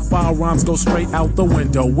high profile rhymes go straight out the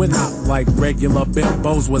window, we're not like regular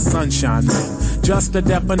bimbos with Sunshine Men. Just the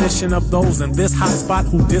definition of those in this hot spot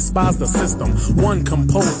who despise the system. One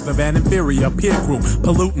composed of an inferior peer group,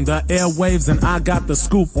 polluting the airwaves, and I got the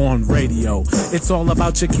scoop on radio. It's all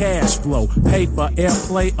about your cash flow, pay for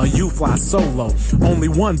airplay or you fly solo. Only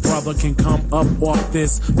one brother can come up off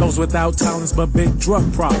this, those without talents but big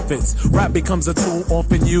drug profits. Rap becomes a tool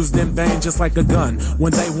often used in vain, just like a gun,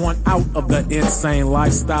 when they want out of the insane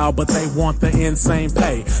lifestyle, but they want the insane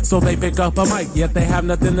pay. So they pick up a mic, yet they have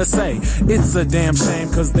nothing to say. It's a damn shame,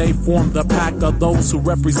 cause they form the pack of those who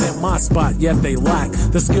represent my spot, yet they lack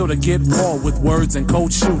the skill to get raw with words and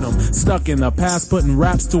cold shoot them. Stuck in the past, putting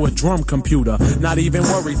raps to a drum computer, not even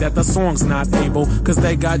worried that the song's not able, cause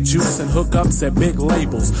they got juice and hookups at big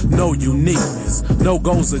labels. No uniqueness, no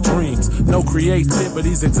goals or dreams, no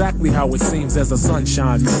creativity's exactly how it seems as a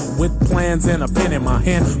Sunshine Man, with plans and a pen in my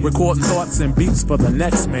hand, recording thoughts and beats for the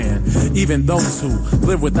next man. Even those who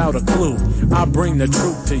live without a clue, I bring the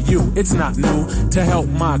truth to you. It's not new to help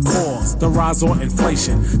my cause, the rise or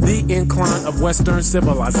inflation, the incline of Western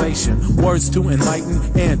civilization. Words to enlighten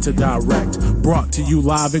and to direct, brought to you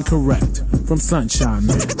live and correct from Sunshine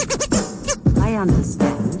Man. I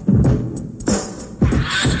understand.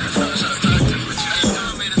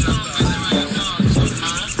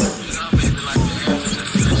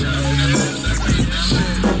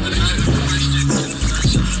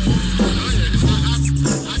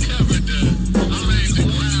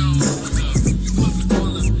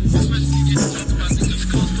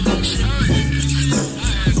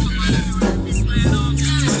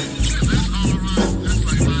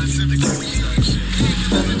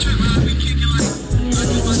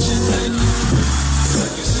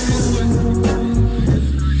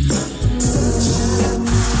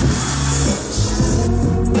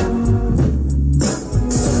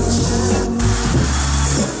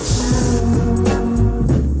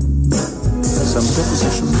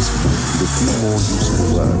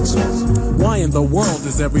 The world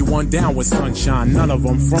is everyone down with Sunshine. None of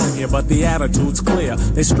them from here, but the attitude's clear.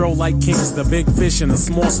 They stroll like kings, the big fish in a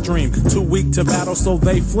small stream. Too weak to battle, so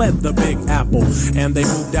they fled the Big Apple. And they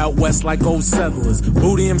moved out west like old settlers.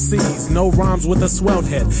 Booty MCs, no rhymes with a swelled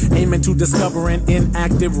head, aiming to discover an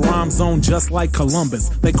inactive rhyme zone just like Columbus.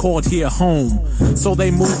 They called here home, so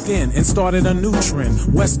they moved in and started a new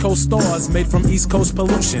trend. West Coast stars made from East Coast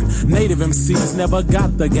pollution. Native MCs never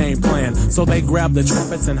got the game plan, so they grabbed the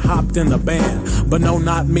trumpets and hopped in the band. But no,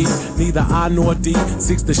 not me, neither I nor D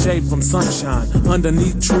seeks the shade from sunshine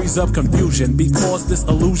underneath trees of confusion. Because this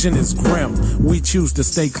illusion is grim, we choose to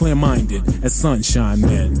stay clear-minded as Sunshine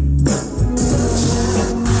Men.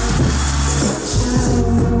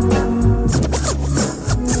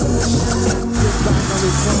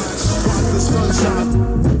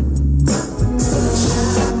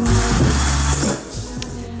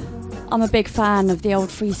 I'm a big fan of the old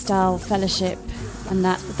Freestyle Fellowship, and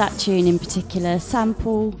that tune in particular.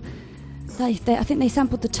 Sample, I think they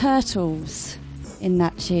sampled the Turtles in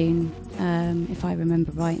that tune, if I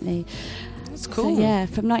remember rightly. That's cool. So, yeah,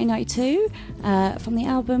 from 1992, from the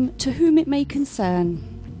album To Whom It May Concern.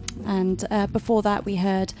 And before that we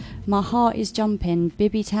heard My Heart Is Jumping,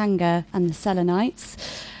 Bibi Tanga and the Selenites.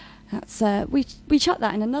 That's we chucked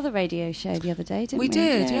that in another radio show the other day, didn't we? We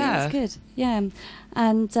did, yeah. It was good. Yeah.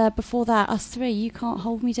 And before that, Us Three, You Can't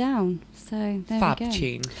Hold Me Down. So there Fab we go.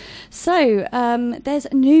 tune. So there's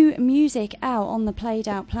new music out on the Played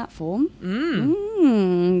Out platform.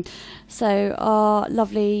 So our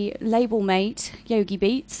lovely label mate, Yogi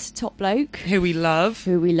Beats, top bloke. Who we love.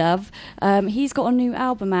 He's got a new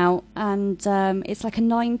album out, and it's like a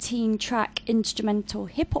 19-track instrumental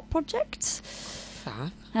hip-hop project.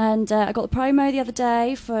 Fab. And I got the promo the other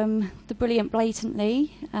day from the brilliant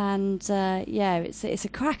Blatantly, and it's a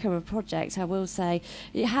cracker of a project, I will say.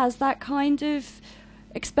 It has that kind of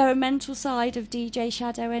experimental side of DJ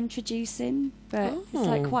Shadow introducing, but it's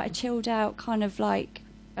like quite a chilled out kind of like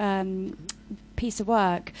piece of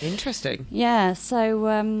work. Interesting. Yeah,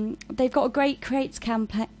 so they've got a great Crates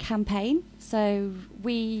campaign. So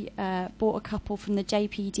we bought a couple from the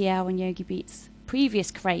JPDL and Yogi Beats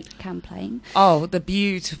previous Crate campaign. Oh, the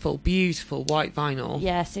beautiful, beautiful white vinyl.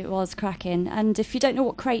 Yes, it was cracking. And if you don't know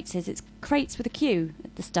what Crates is, it's Crates with a Q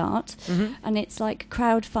at the start, and it's like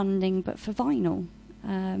crowdfunding but for vinyl.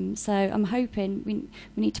 So I'm hoping we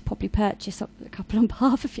need to probably purchase a couple on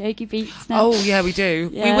behalf of Yogi Beats now. Oh yeah, we do.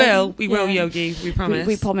 Yeah, we will, Yogi. We promise.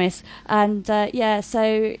 We promise. And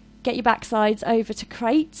so get your backsides over to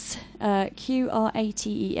Crates,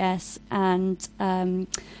 Crates, and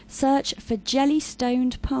search for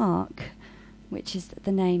Jellystoned Park, which is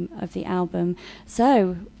the name of the album.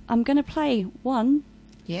 So I'm going to play one.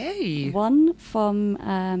 Yay! One from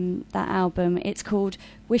that album. It's called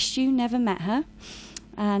Wish You Never Met Her.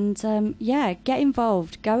 And get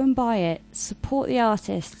involved. Go and buy it. Support the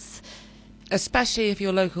artists. Especially if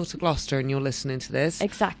you're local to Gloucester and you're listening to this.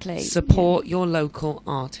 Exactly. Support your local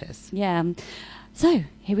artists. Yeah. So,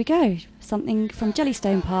 here we go. Something from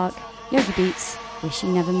Jellystone Park, Yogi Beats, Wish You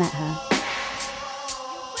Never Met Her.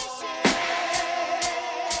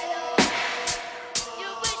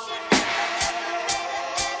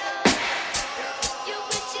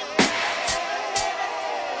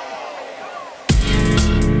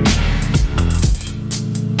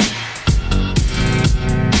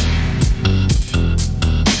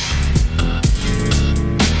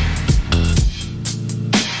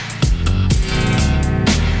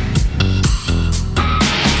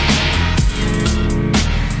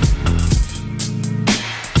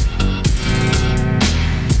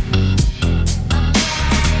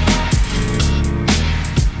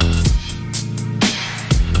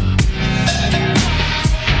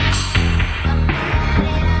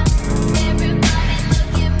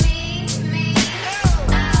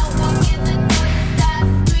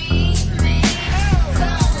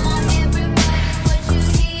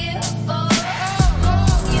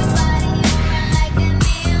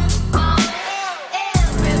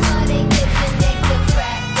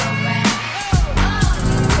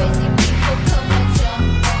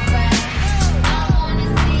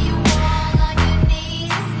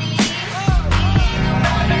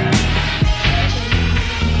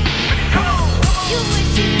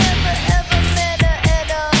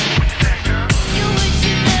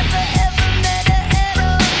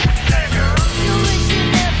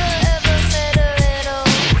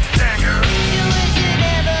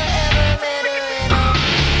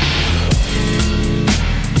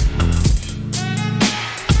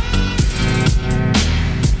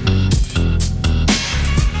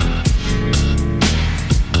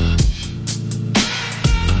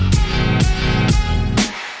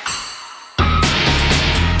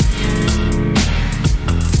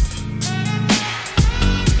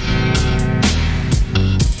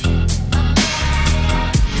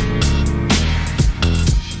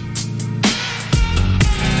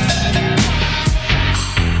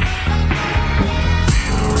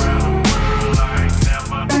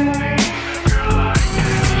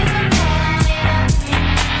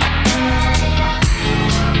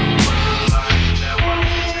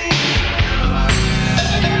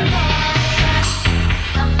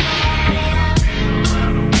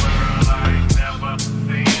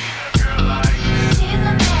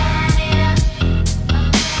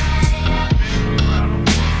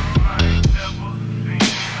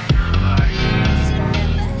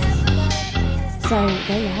 So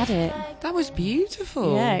there you had it. That was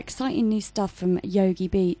beautiful. Yeah, exciting new stuff from Yogi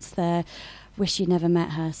Beats there. Wish You Never Met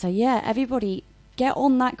Her. So yeah, everybody get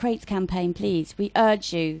on that Crates campaign, please. We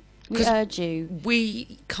urge you. We urge you.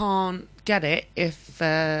 We can't get it if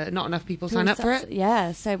not enough people sign up for it.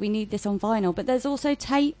 Yeah, so we need this on vinyl. But there's also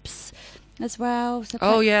tapes as well. So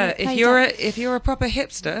if you're a proper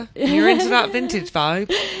hipster, you're into that vintage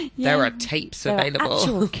vibe, there are tapes available.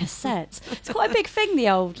 Actual cassettes. It's quite a big thing, the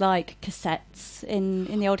old cassettes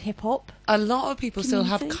in the old hip hop a lot of people still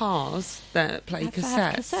have cars that play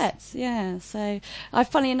cassettes. Yeah. So,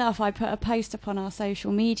 funny enough, I put a post up on our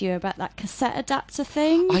social media about that cassette adapter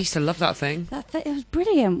thing. I used to love that thing. It was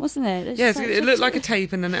brilliant, wasn't it? It looked like a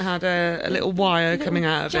tape, and then it had a little wire coming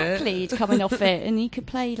out of jack it. lead coming off it, and you could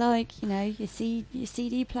play your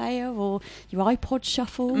CD player or your iPod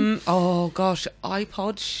Shuffle. Oh gosh,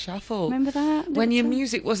 iPod Shuffle. Remember that? When your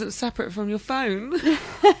music wasn't separate from your phone.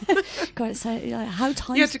 God, so how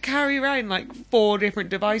times you had to carry around like 4 different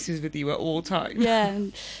devices with you at all times. Yeah,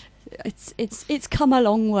 and it's come a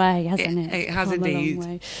long way, hasn't it? It has indeed. A long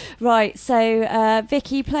way. Right, so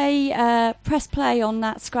Vicky, press play on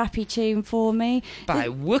that scrappy tune for me. By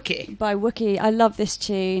Wookie. By Wookie. I love this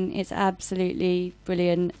tune. It's absolutely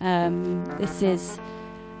brilliant. This is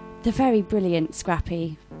the very brilliant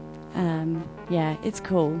Scrappy. Yeah, it's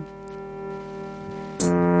cool.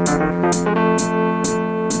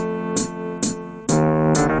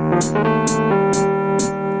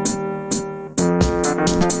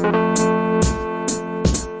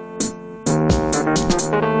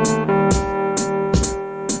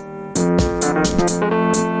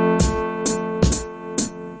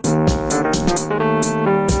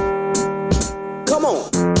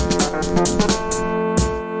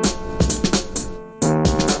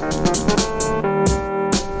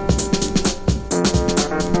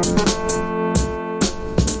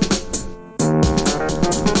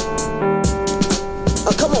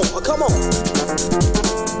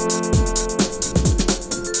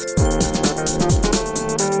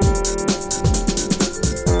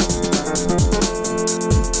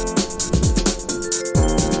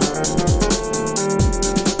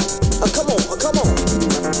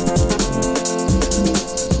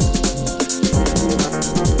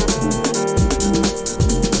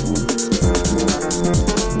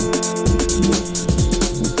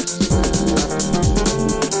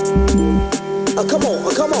 Come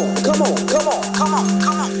on.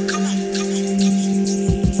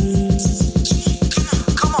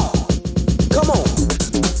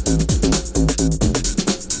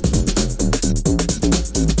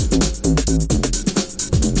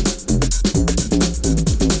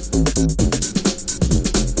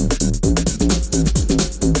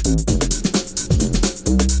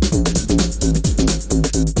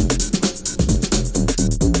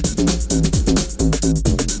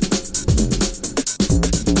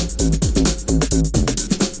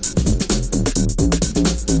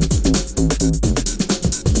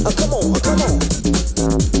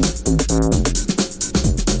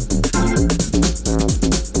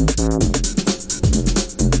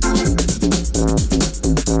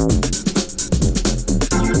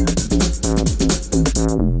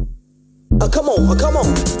 Come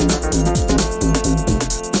on.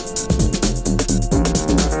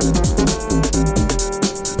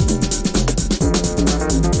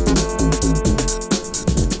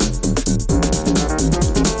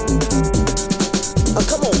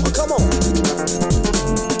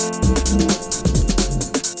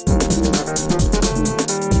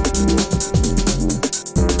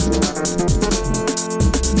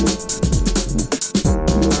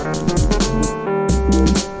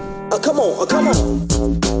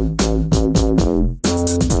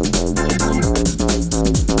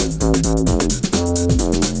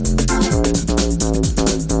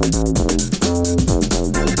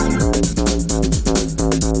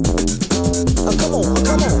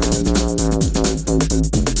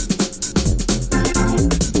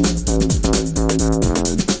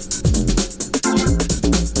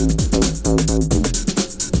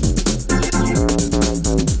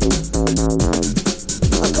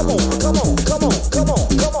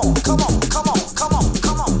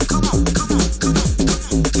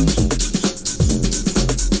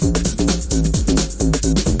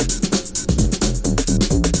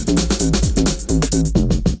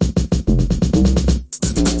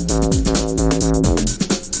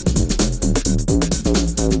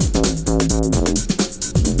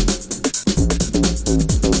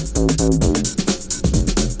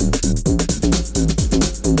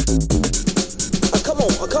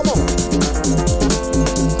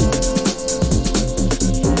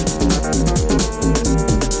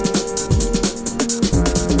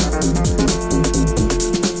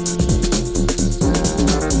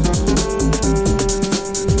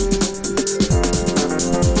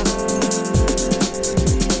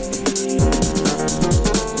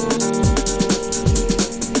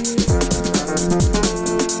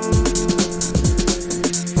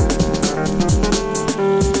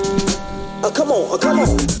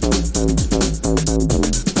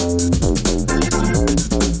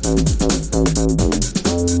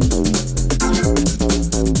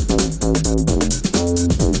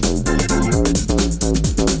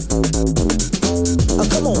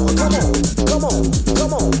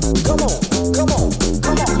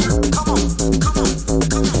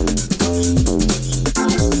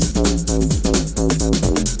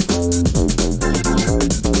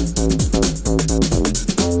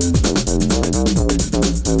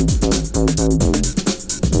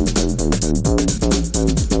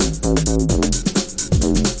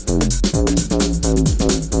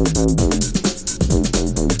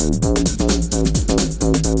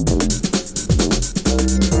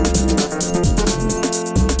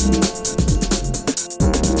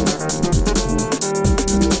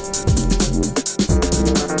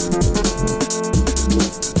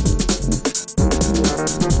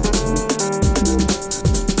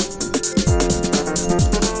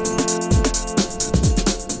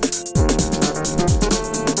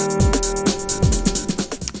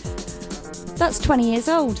 20 years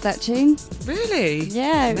old, that tune. Really?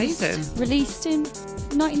 Yeah. Amazing. It was released in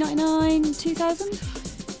 1999, 2000?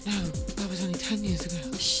 No, that was only 10 years ago.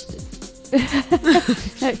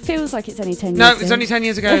 No, it feels like it's only 10 years No, ago. it was only 10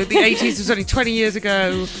 years ago. The 80s was only 20 years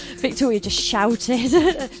ago. Victoria just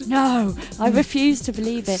shouted. No, I refuse to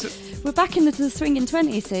believe it. We're back into the swinging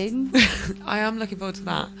 20s soon. I am looking forward to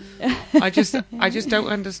that. I just don't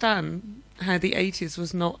understand how the 80s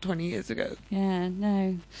was not 20 years ago. Yeah,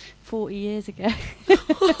 no, 40 years ago.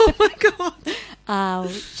 Oh my God.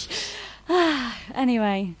 Ouch.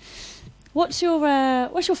 Anyway, what's your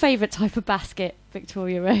favourite type of basket,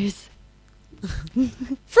 Victoria Rose?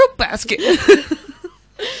 Fruit basket.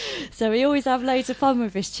 So we always have loads of fun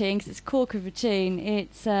with this tune because it's a cork of a tune.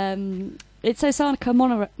 It's Osaka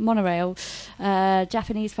Monorail,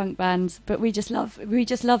 Japanese funk band, but we just love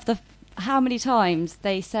the how many times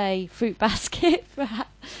they say fruit basket,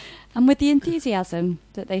 and with the enthusiasm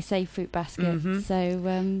that they say fruit basket. Mm-hmm.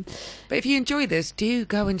 So, but if you enjoy this, do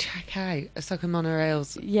go and check out Osaka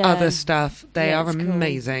Monorail's Yeah. other stuff. They are it's cool.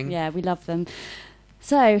 amazing. Yeah, we love them.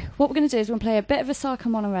 So what we're going to do is we're going to play a bit of Osaka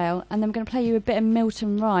Monorail, and then we're going to play you a bit of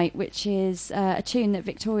Milton Wright, which is a tune that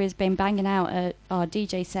Victoria's been banging out at our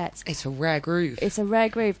DJ sets. It's a rare groove. It's a rare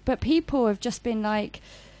groove, but people have just been like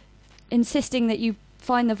insisting that you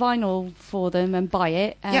find the vinyl for them and buy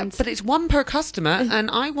it. And Yeah, but it's one per customer, and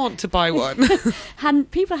I want to buy one.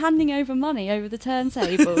 people handing over money over the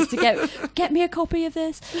turntables to get me a copy of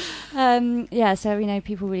this. Yeah, so we know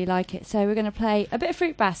people really like it. So we're going to play a bit of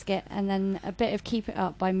Fruit Basket and then a bit of Keep It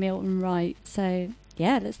Up by Milton Wright. So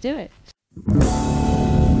yeah, let's do it.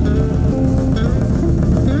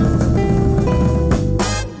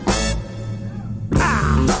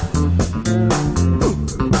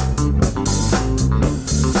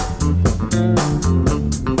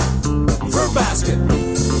 Fruit basket.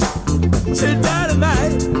 She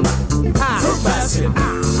dynamite. Fruit basket.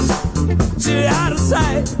 She out of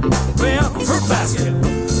sight. Well, fruit basket.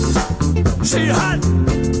 She hot.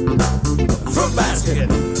 Fruit basket.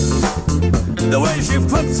 The way she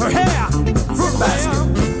flips her hair. Fruit basket.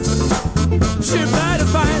 She mighty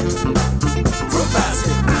fine. Fruit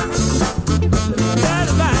basket.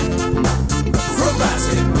 Dynamite. Fruit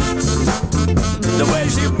basket. The way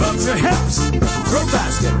she moves her hips. Fruit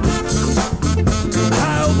basket. I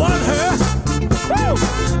want her. Woo!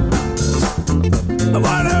 I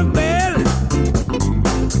want her bad.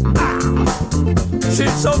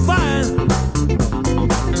 She's so fine.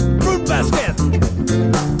 Fruit basket.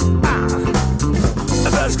 A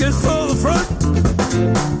basket full of fruit.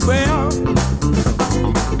 Well,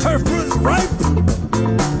 her fruit's ripe.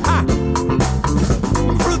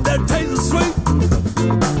 Fruit that tastes sweet.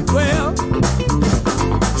 Well,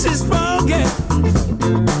 she's smoking.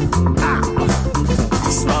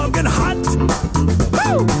 Smoking hot.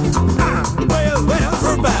 Woo! Well,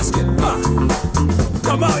 fruit basket.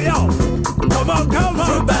 Come on, y'all. Come on.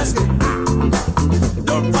 Fruit basket.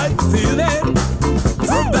 Don't fight the feeling.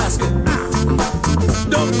 Fruit basket.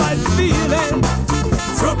 Don't fight the feeling.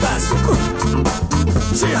 Fruit basket.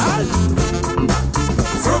 She hot.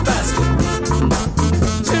 Fruit basket.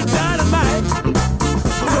 She dynamite.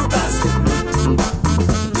 Fruit basket.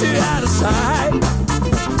 She out of sight.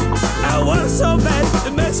 I want her so bad,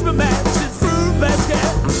 it makes me mad. She's fruit basket.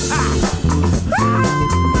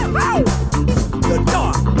 The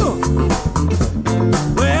door.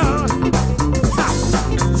 Well,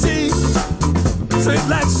 she's sweet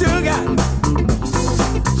like sugar.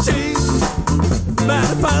 She's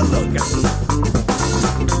mighty fine looking.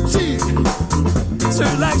 She's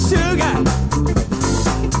sweet like sugar.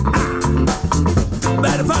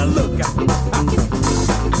 Mighty fine looking.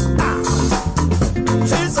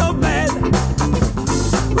 She's so bad.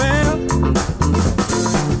 Well,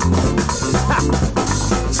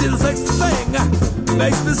 she's a sexy thing,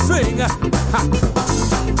 makes me swing.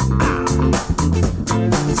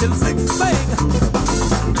 She's a sexy thing,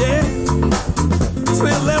 yeah,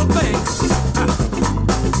 sweet little thing,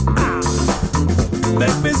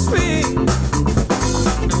 make me swing.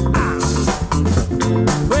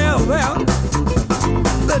 Well,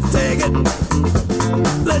 let's take it,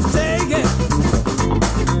 let's take it.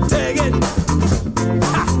 Take it.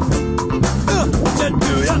 Let's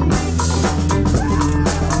do ya.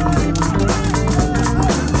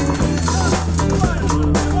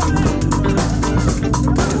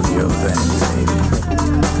 Do your thing,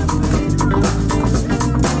 baby.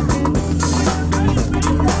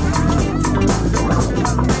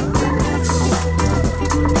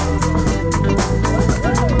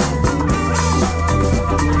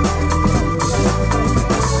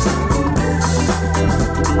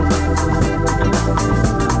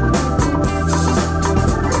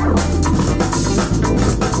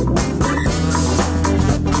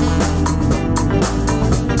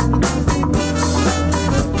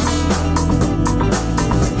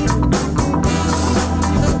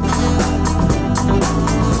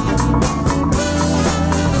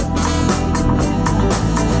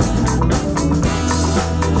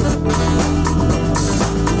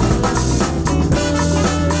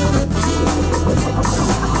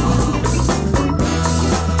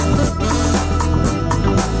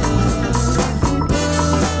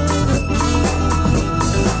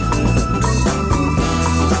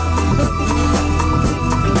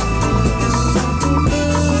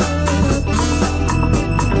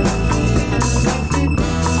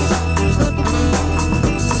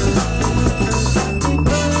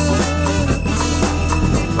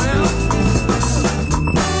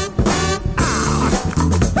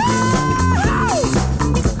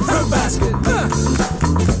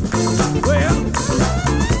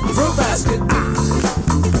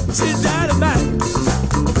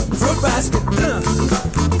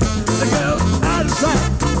 The girl out of sight,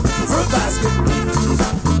 fruit basket.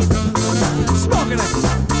 Smoking it,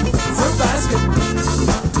 fruit basket.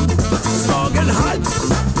 Smoking hot,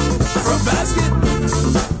 fruit basket.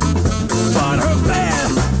 But her bad,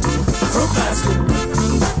 fruit basket.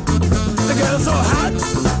 The girl's so hot,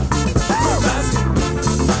 fruit basket.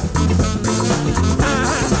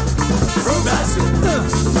 Fruit basket.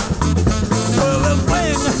 Put a little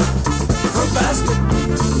bling, fruit basket.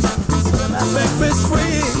 Breakfast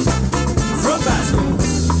free, fruit basket.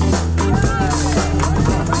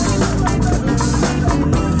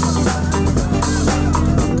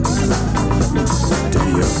 Do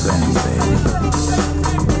your thing, baby.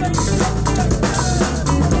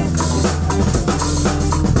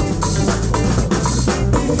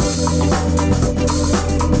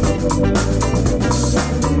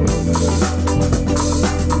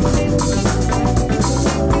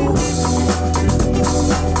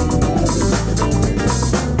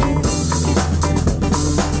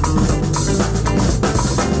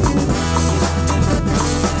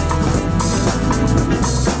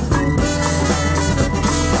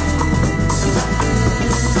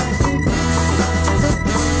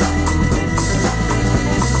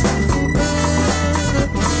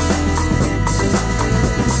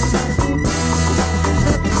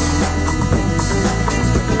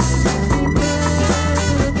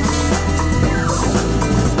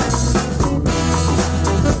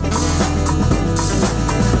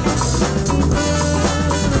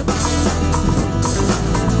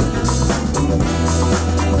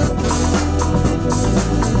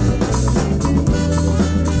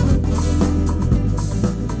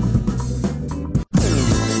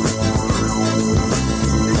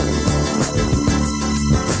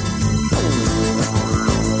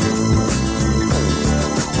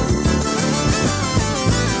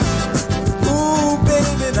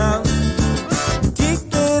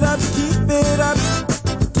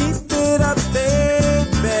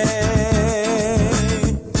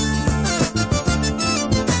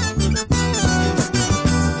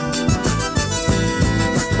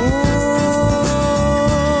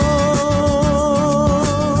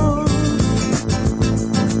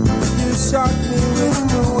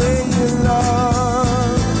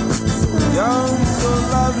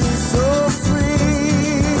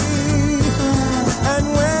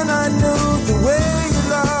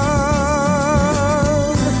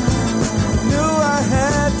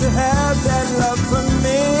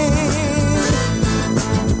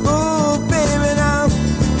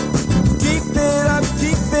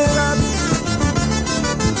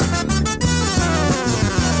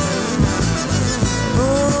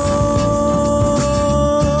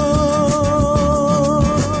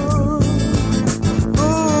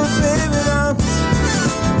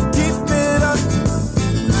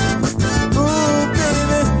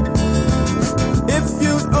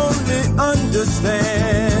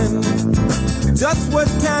 Just what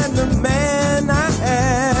kind of man I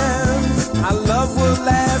am. Our love will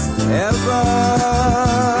last forever,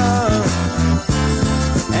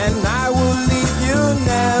 and I will leave you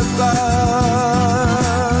never.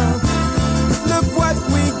 Look what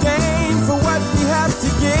we gain for what we have to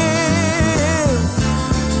give.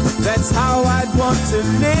 That's how I'd want to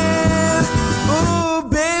live. Ooh,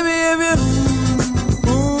 baby, if you,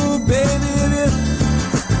 ooh, baby, if you,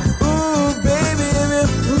 ooh, baby, if you,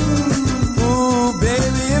 ooh,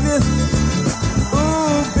 baby, if you,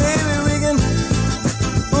 ooh, baby, we can,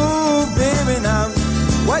 ooh, baby, now,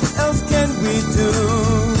 what else can we do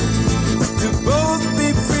to both be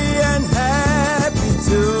free and happy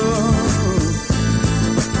too?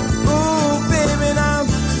 Ooh, baby, now,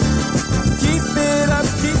 keep it up,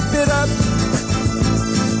 keep it up.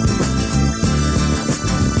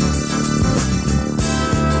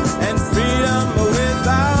 And freedom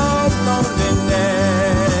without loneliness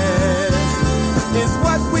is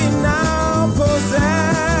what we now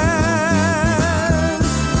possess.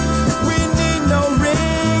 We need no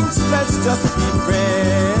rings, let's just be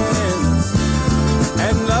friends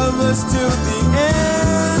and lovers to the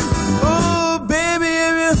end. Ooh, baby,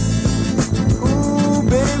 if you, ooh,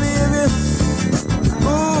 baby, if you,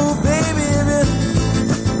 ooh, baby, if you,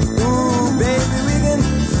 ooh, baby, we can,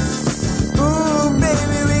 ooh,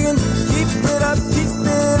 baby, we can keep it up, keep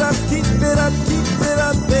it up, keep it up, keep it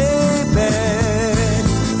up, baby.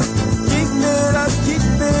 Keep it up, keep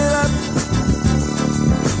it up.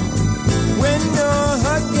 When you're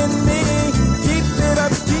hugging me, keep it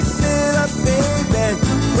up, baby.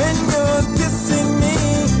 When you're kissing me,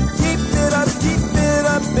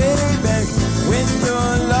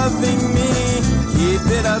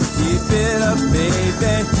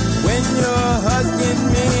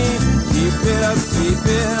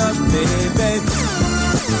 keep it up, baby.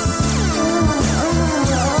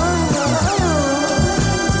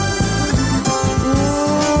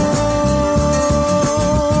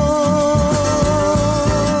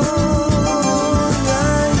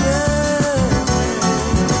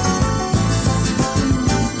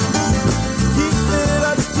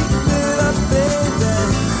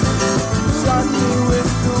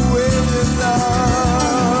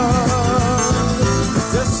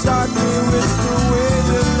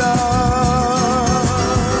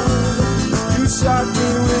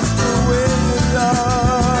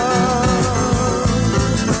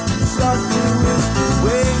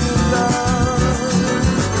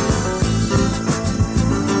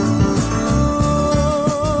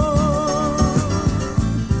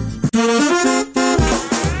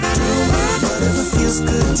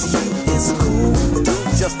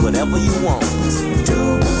 Whatever you want.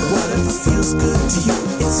 Do whatever feels good to you.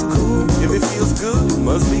 It's cool. If it feels good, it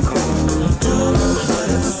must be cool. Do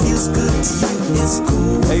whatever feels good to you. It's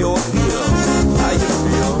cool. Hey, Orfeo, how you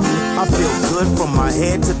feel? I feel good from my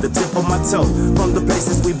head to the tip of my toe. From the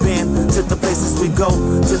places we've been to the places we go,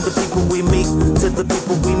 to the people we meet, to the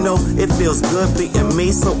people we know. It feels good being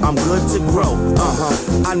me, so I'm good to grow.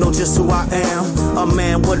 I know just who I am. A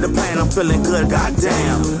man with a plan, I'm feeling good,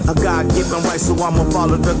 goddamn. A God-given right, so I'ma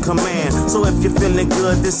follow the command. So if you're feeling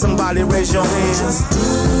good, then somebody raise your hand. Just do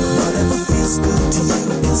whatever feels good to you.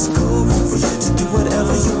 It's cool for you to do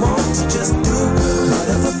whatever you want to. Just do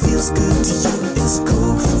whatever feels good to you. It's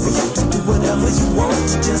cool for you to do whatever you want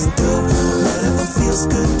to. Just do whatever feels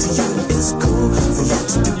good to you. It's cool for you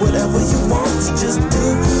to do whatever you want to. Just do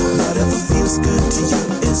whatever feels good to you.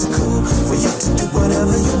 It's cool for you to do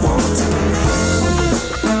whatever you want to.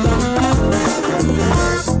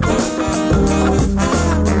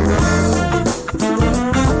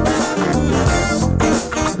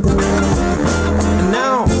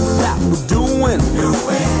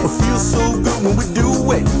 When we do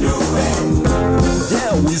it,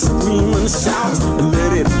 yeah, we scream and shout and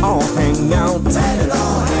let it all hang out. We're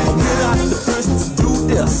not the first to do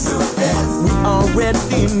this. We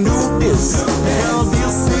already knew this. Now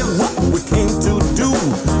this is what we came to do.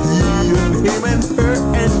 He and him and her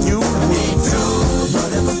and you. We do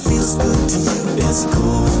whatever feels good to you. It's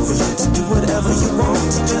cool for you to do whatever you want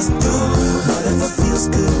to. Just do whatever feels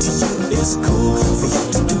good to you. It's cool for you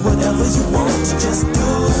to do whatever you want to. Just do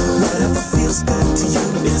whatever feels good to you.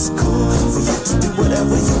 It's cool for you to do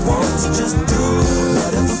whatever you want to. Just do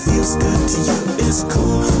whatever feels good to you. It's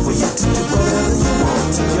cool for you to do whatever you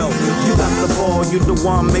want to. Yo, you got the ball, you the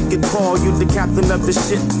one, make it call. You the captain of the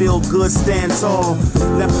shit, feel good, stand tall.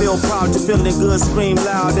 Now feel proud, you're feeling good, scream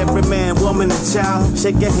loud. Every man, woman, and child,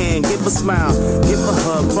 shake your hand, give a smile, give a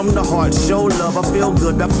hug from the heart, show love. I feel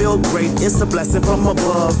good, I feel great, it's a blessing from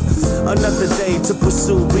above. Another day to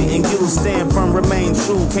pursue, being you, stand firm, remain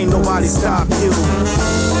true. Can't nobody stop you.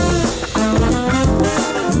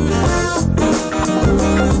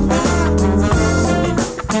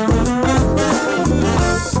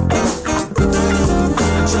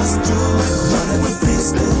 Just do whatever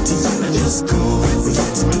feels good to you. It's cool for you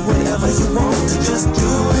to do whatever you want to. Just do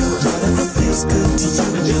whatever feels good to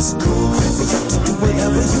you. It's cool for you to do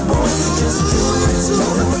whatever you want to. Just do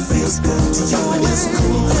whatever feels good to you. It's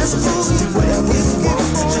cool for you to do whatever you want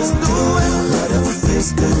to. Just do whatever feels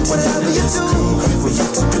good to you. It's cool for you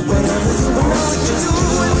to do whatever you want to. Just do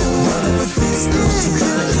whatever feels good to you.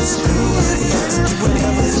 It's cool for you to do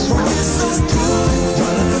whatever you want to. Just do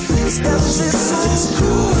whatever feels good to you. It's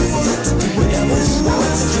cool for you to do whatever you want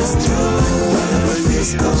to. Just do whatever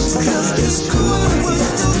feels good to you. It's cool for you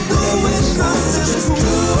to do whatever you want to. Just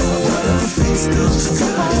do whatever feels good to you.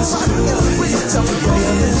 It's cool for you to do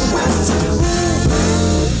whatever you want to.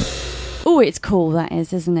 Oh, it's cool, that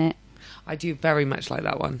is, isn't it? I do very much like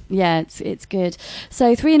that one. Yeah, it's good.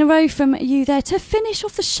 So 3 in a row from you there to finish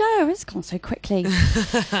off the show. It's gone so quickly.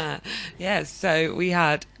 Yes, so we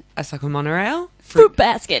had A Suck on Monorail. Fruit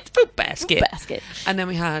Basket. And then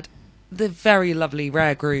we had the very lovely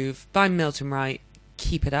Rare Groove by Milton Wright,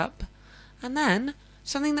 Keep It Up. And then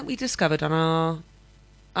something that we discovered on our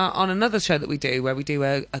on another show that we do, where we do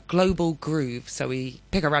a global groove. So we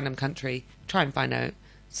pick a random country, try and find out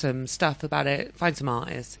some stuff about it, find some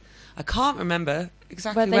artists. I can't remember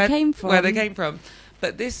exactly where they came from.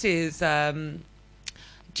 But this is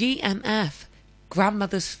GMF,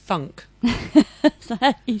 Grandmother's Funk.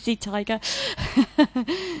 Easy, Tiger.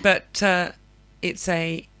 But it's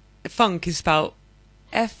funk is spelled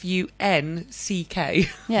F-U-N-C-K.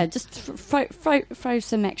 Yeah, just throw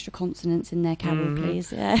some extra consonants in there, Carol,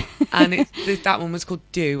 please. Yeah. And that one was called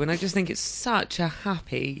Do, and I just think it's such a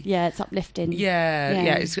happy... Yeah, it's uplifting.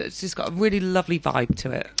 Yeah, it's just got a really lovely vibe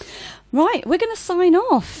to it. Right, we're going to sign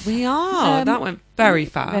off. We are. That went very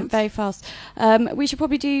fast. Went very fast. We should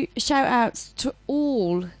probably do shout-outs to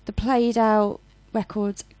all the Played Out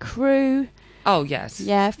Records crew. Oh, yes.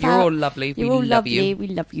 Yeah, you're all lovely. You're all love lovely. you. We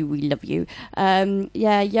love you. We love you.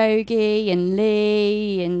 Yeah, Yogi and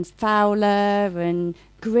Lee and Fowler and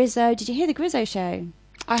Grizzo. Did you hear the Grizzo show?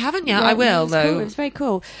 I haven't yet. I will, though. Cool. It was very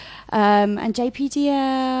cool. And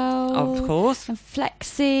JPDL. Of course. And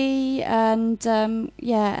Flexi. And,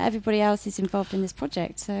 everybody else is involved in this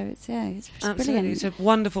project. So, it's Absolutely. brilliant. It's a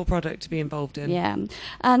wonderful product to be involved in. Yeah.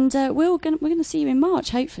 And we're gonna see you in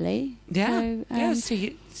March, hopefully. Yeah. So,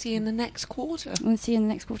 see you in the next quarter. We'll see you in the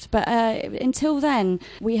next quarter. But until then,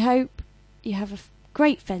 we hope you have a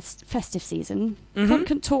great festive season.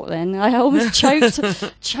 Couldn't talk then. I almost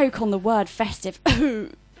choke on the word festive.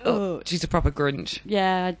 Oh, she's a proper Grinch.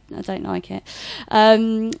 Yeah, I don't like it.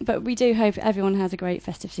 But we do hope everyone has a great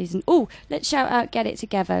festive season. Oh, let's shout out Get It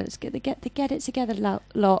Together. Let's get the Get It Together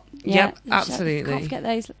lot. Yeah, yep, absolutely. Can't forget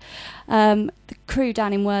those. The crew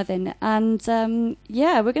down in Worthing. And we're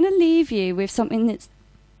going to leave you with something that's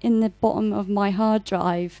in the bottom of my hard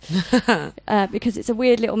drive because it's a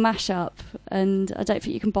weird little mashup and I don't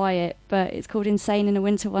think you can buy it, but it's called Insane in a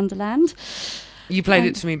Winter Wonderland. You played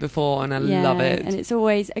it to me before and I love it. And it's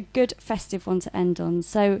always a good festive one to end on.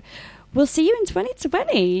 So we'll see you in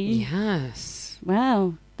 2020. Yes.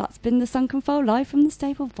 Well, that's been the Sunken Foal live from the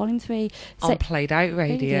stable, Volume 3. On Played Out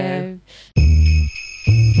Radio.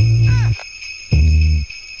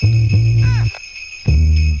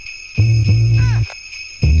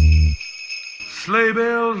 Sleigh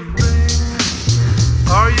bells ring,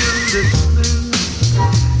 are you listening?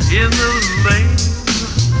 In the lane,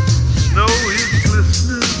 snow is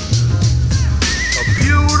glistening. A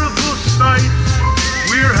beautiful sight,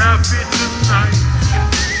 we're happy tonight.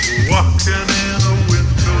 Walking in a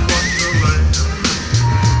winter wonderland.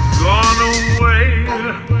 Gone away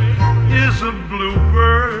is a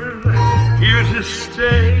bluebird, here to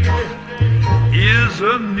stay is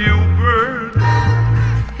a new bird.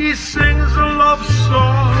 He sings a love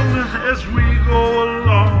song as we go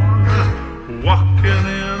along, walking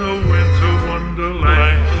in a winter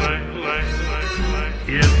wonderland.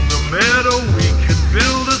 In the meadow we can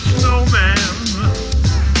build a snowman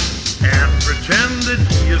and pretend that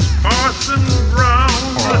he is Parson Brown.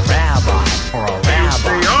 Or a rabbi. He'll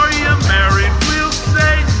say, are you married? We'll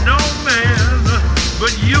say, no man,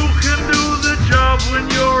 but you can do the job when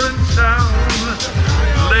you're in town.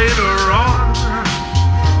 Later on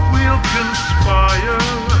we'll conspire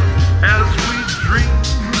as we dream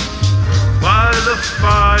by the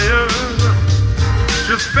fire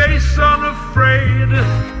to face unafraid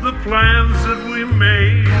the plans that we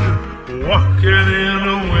made, walking in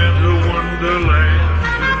a winter wonderland.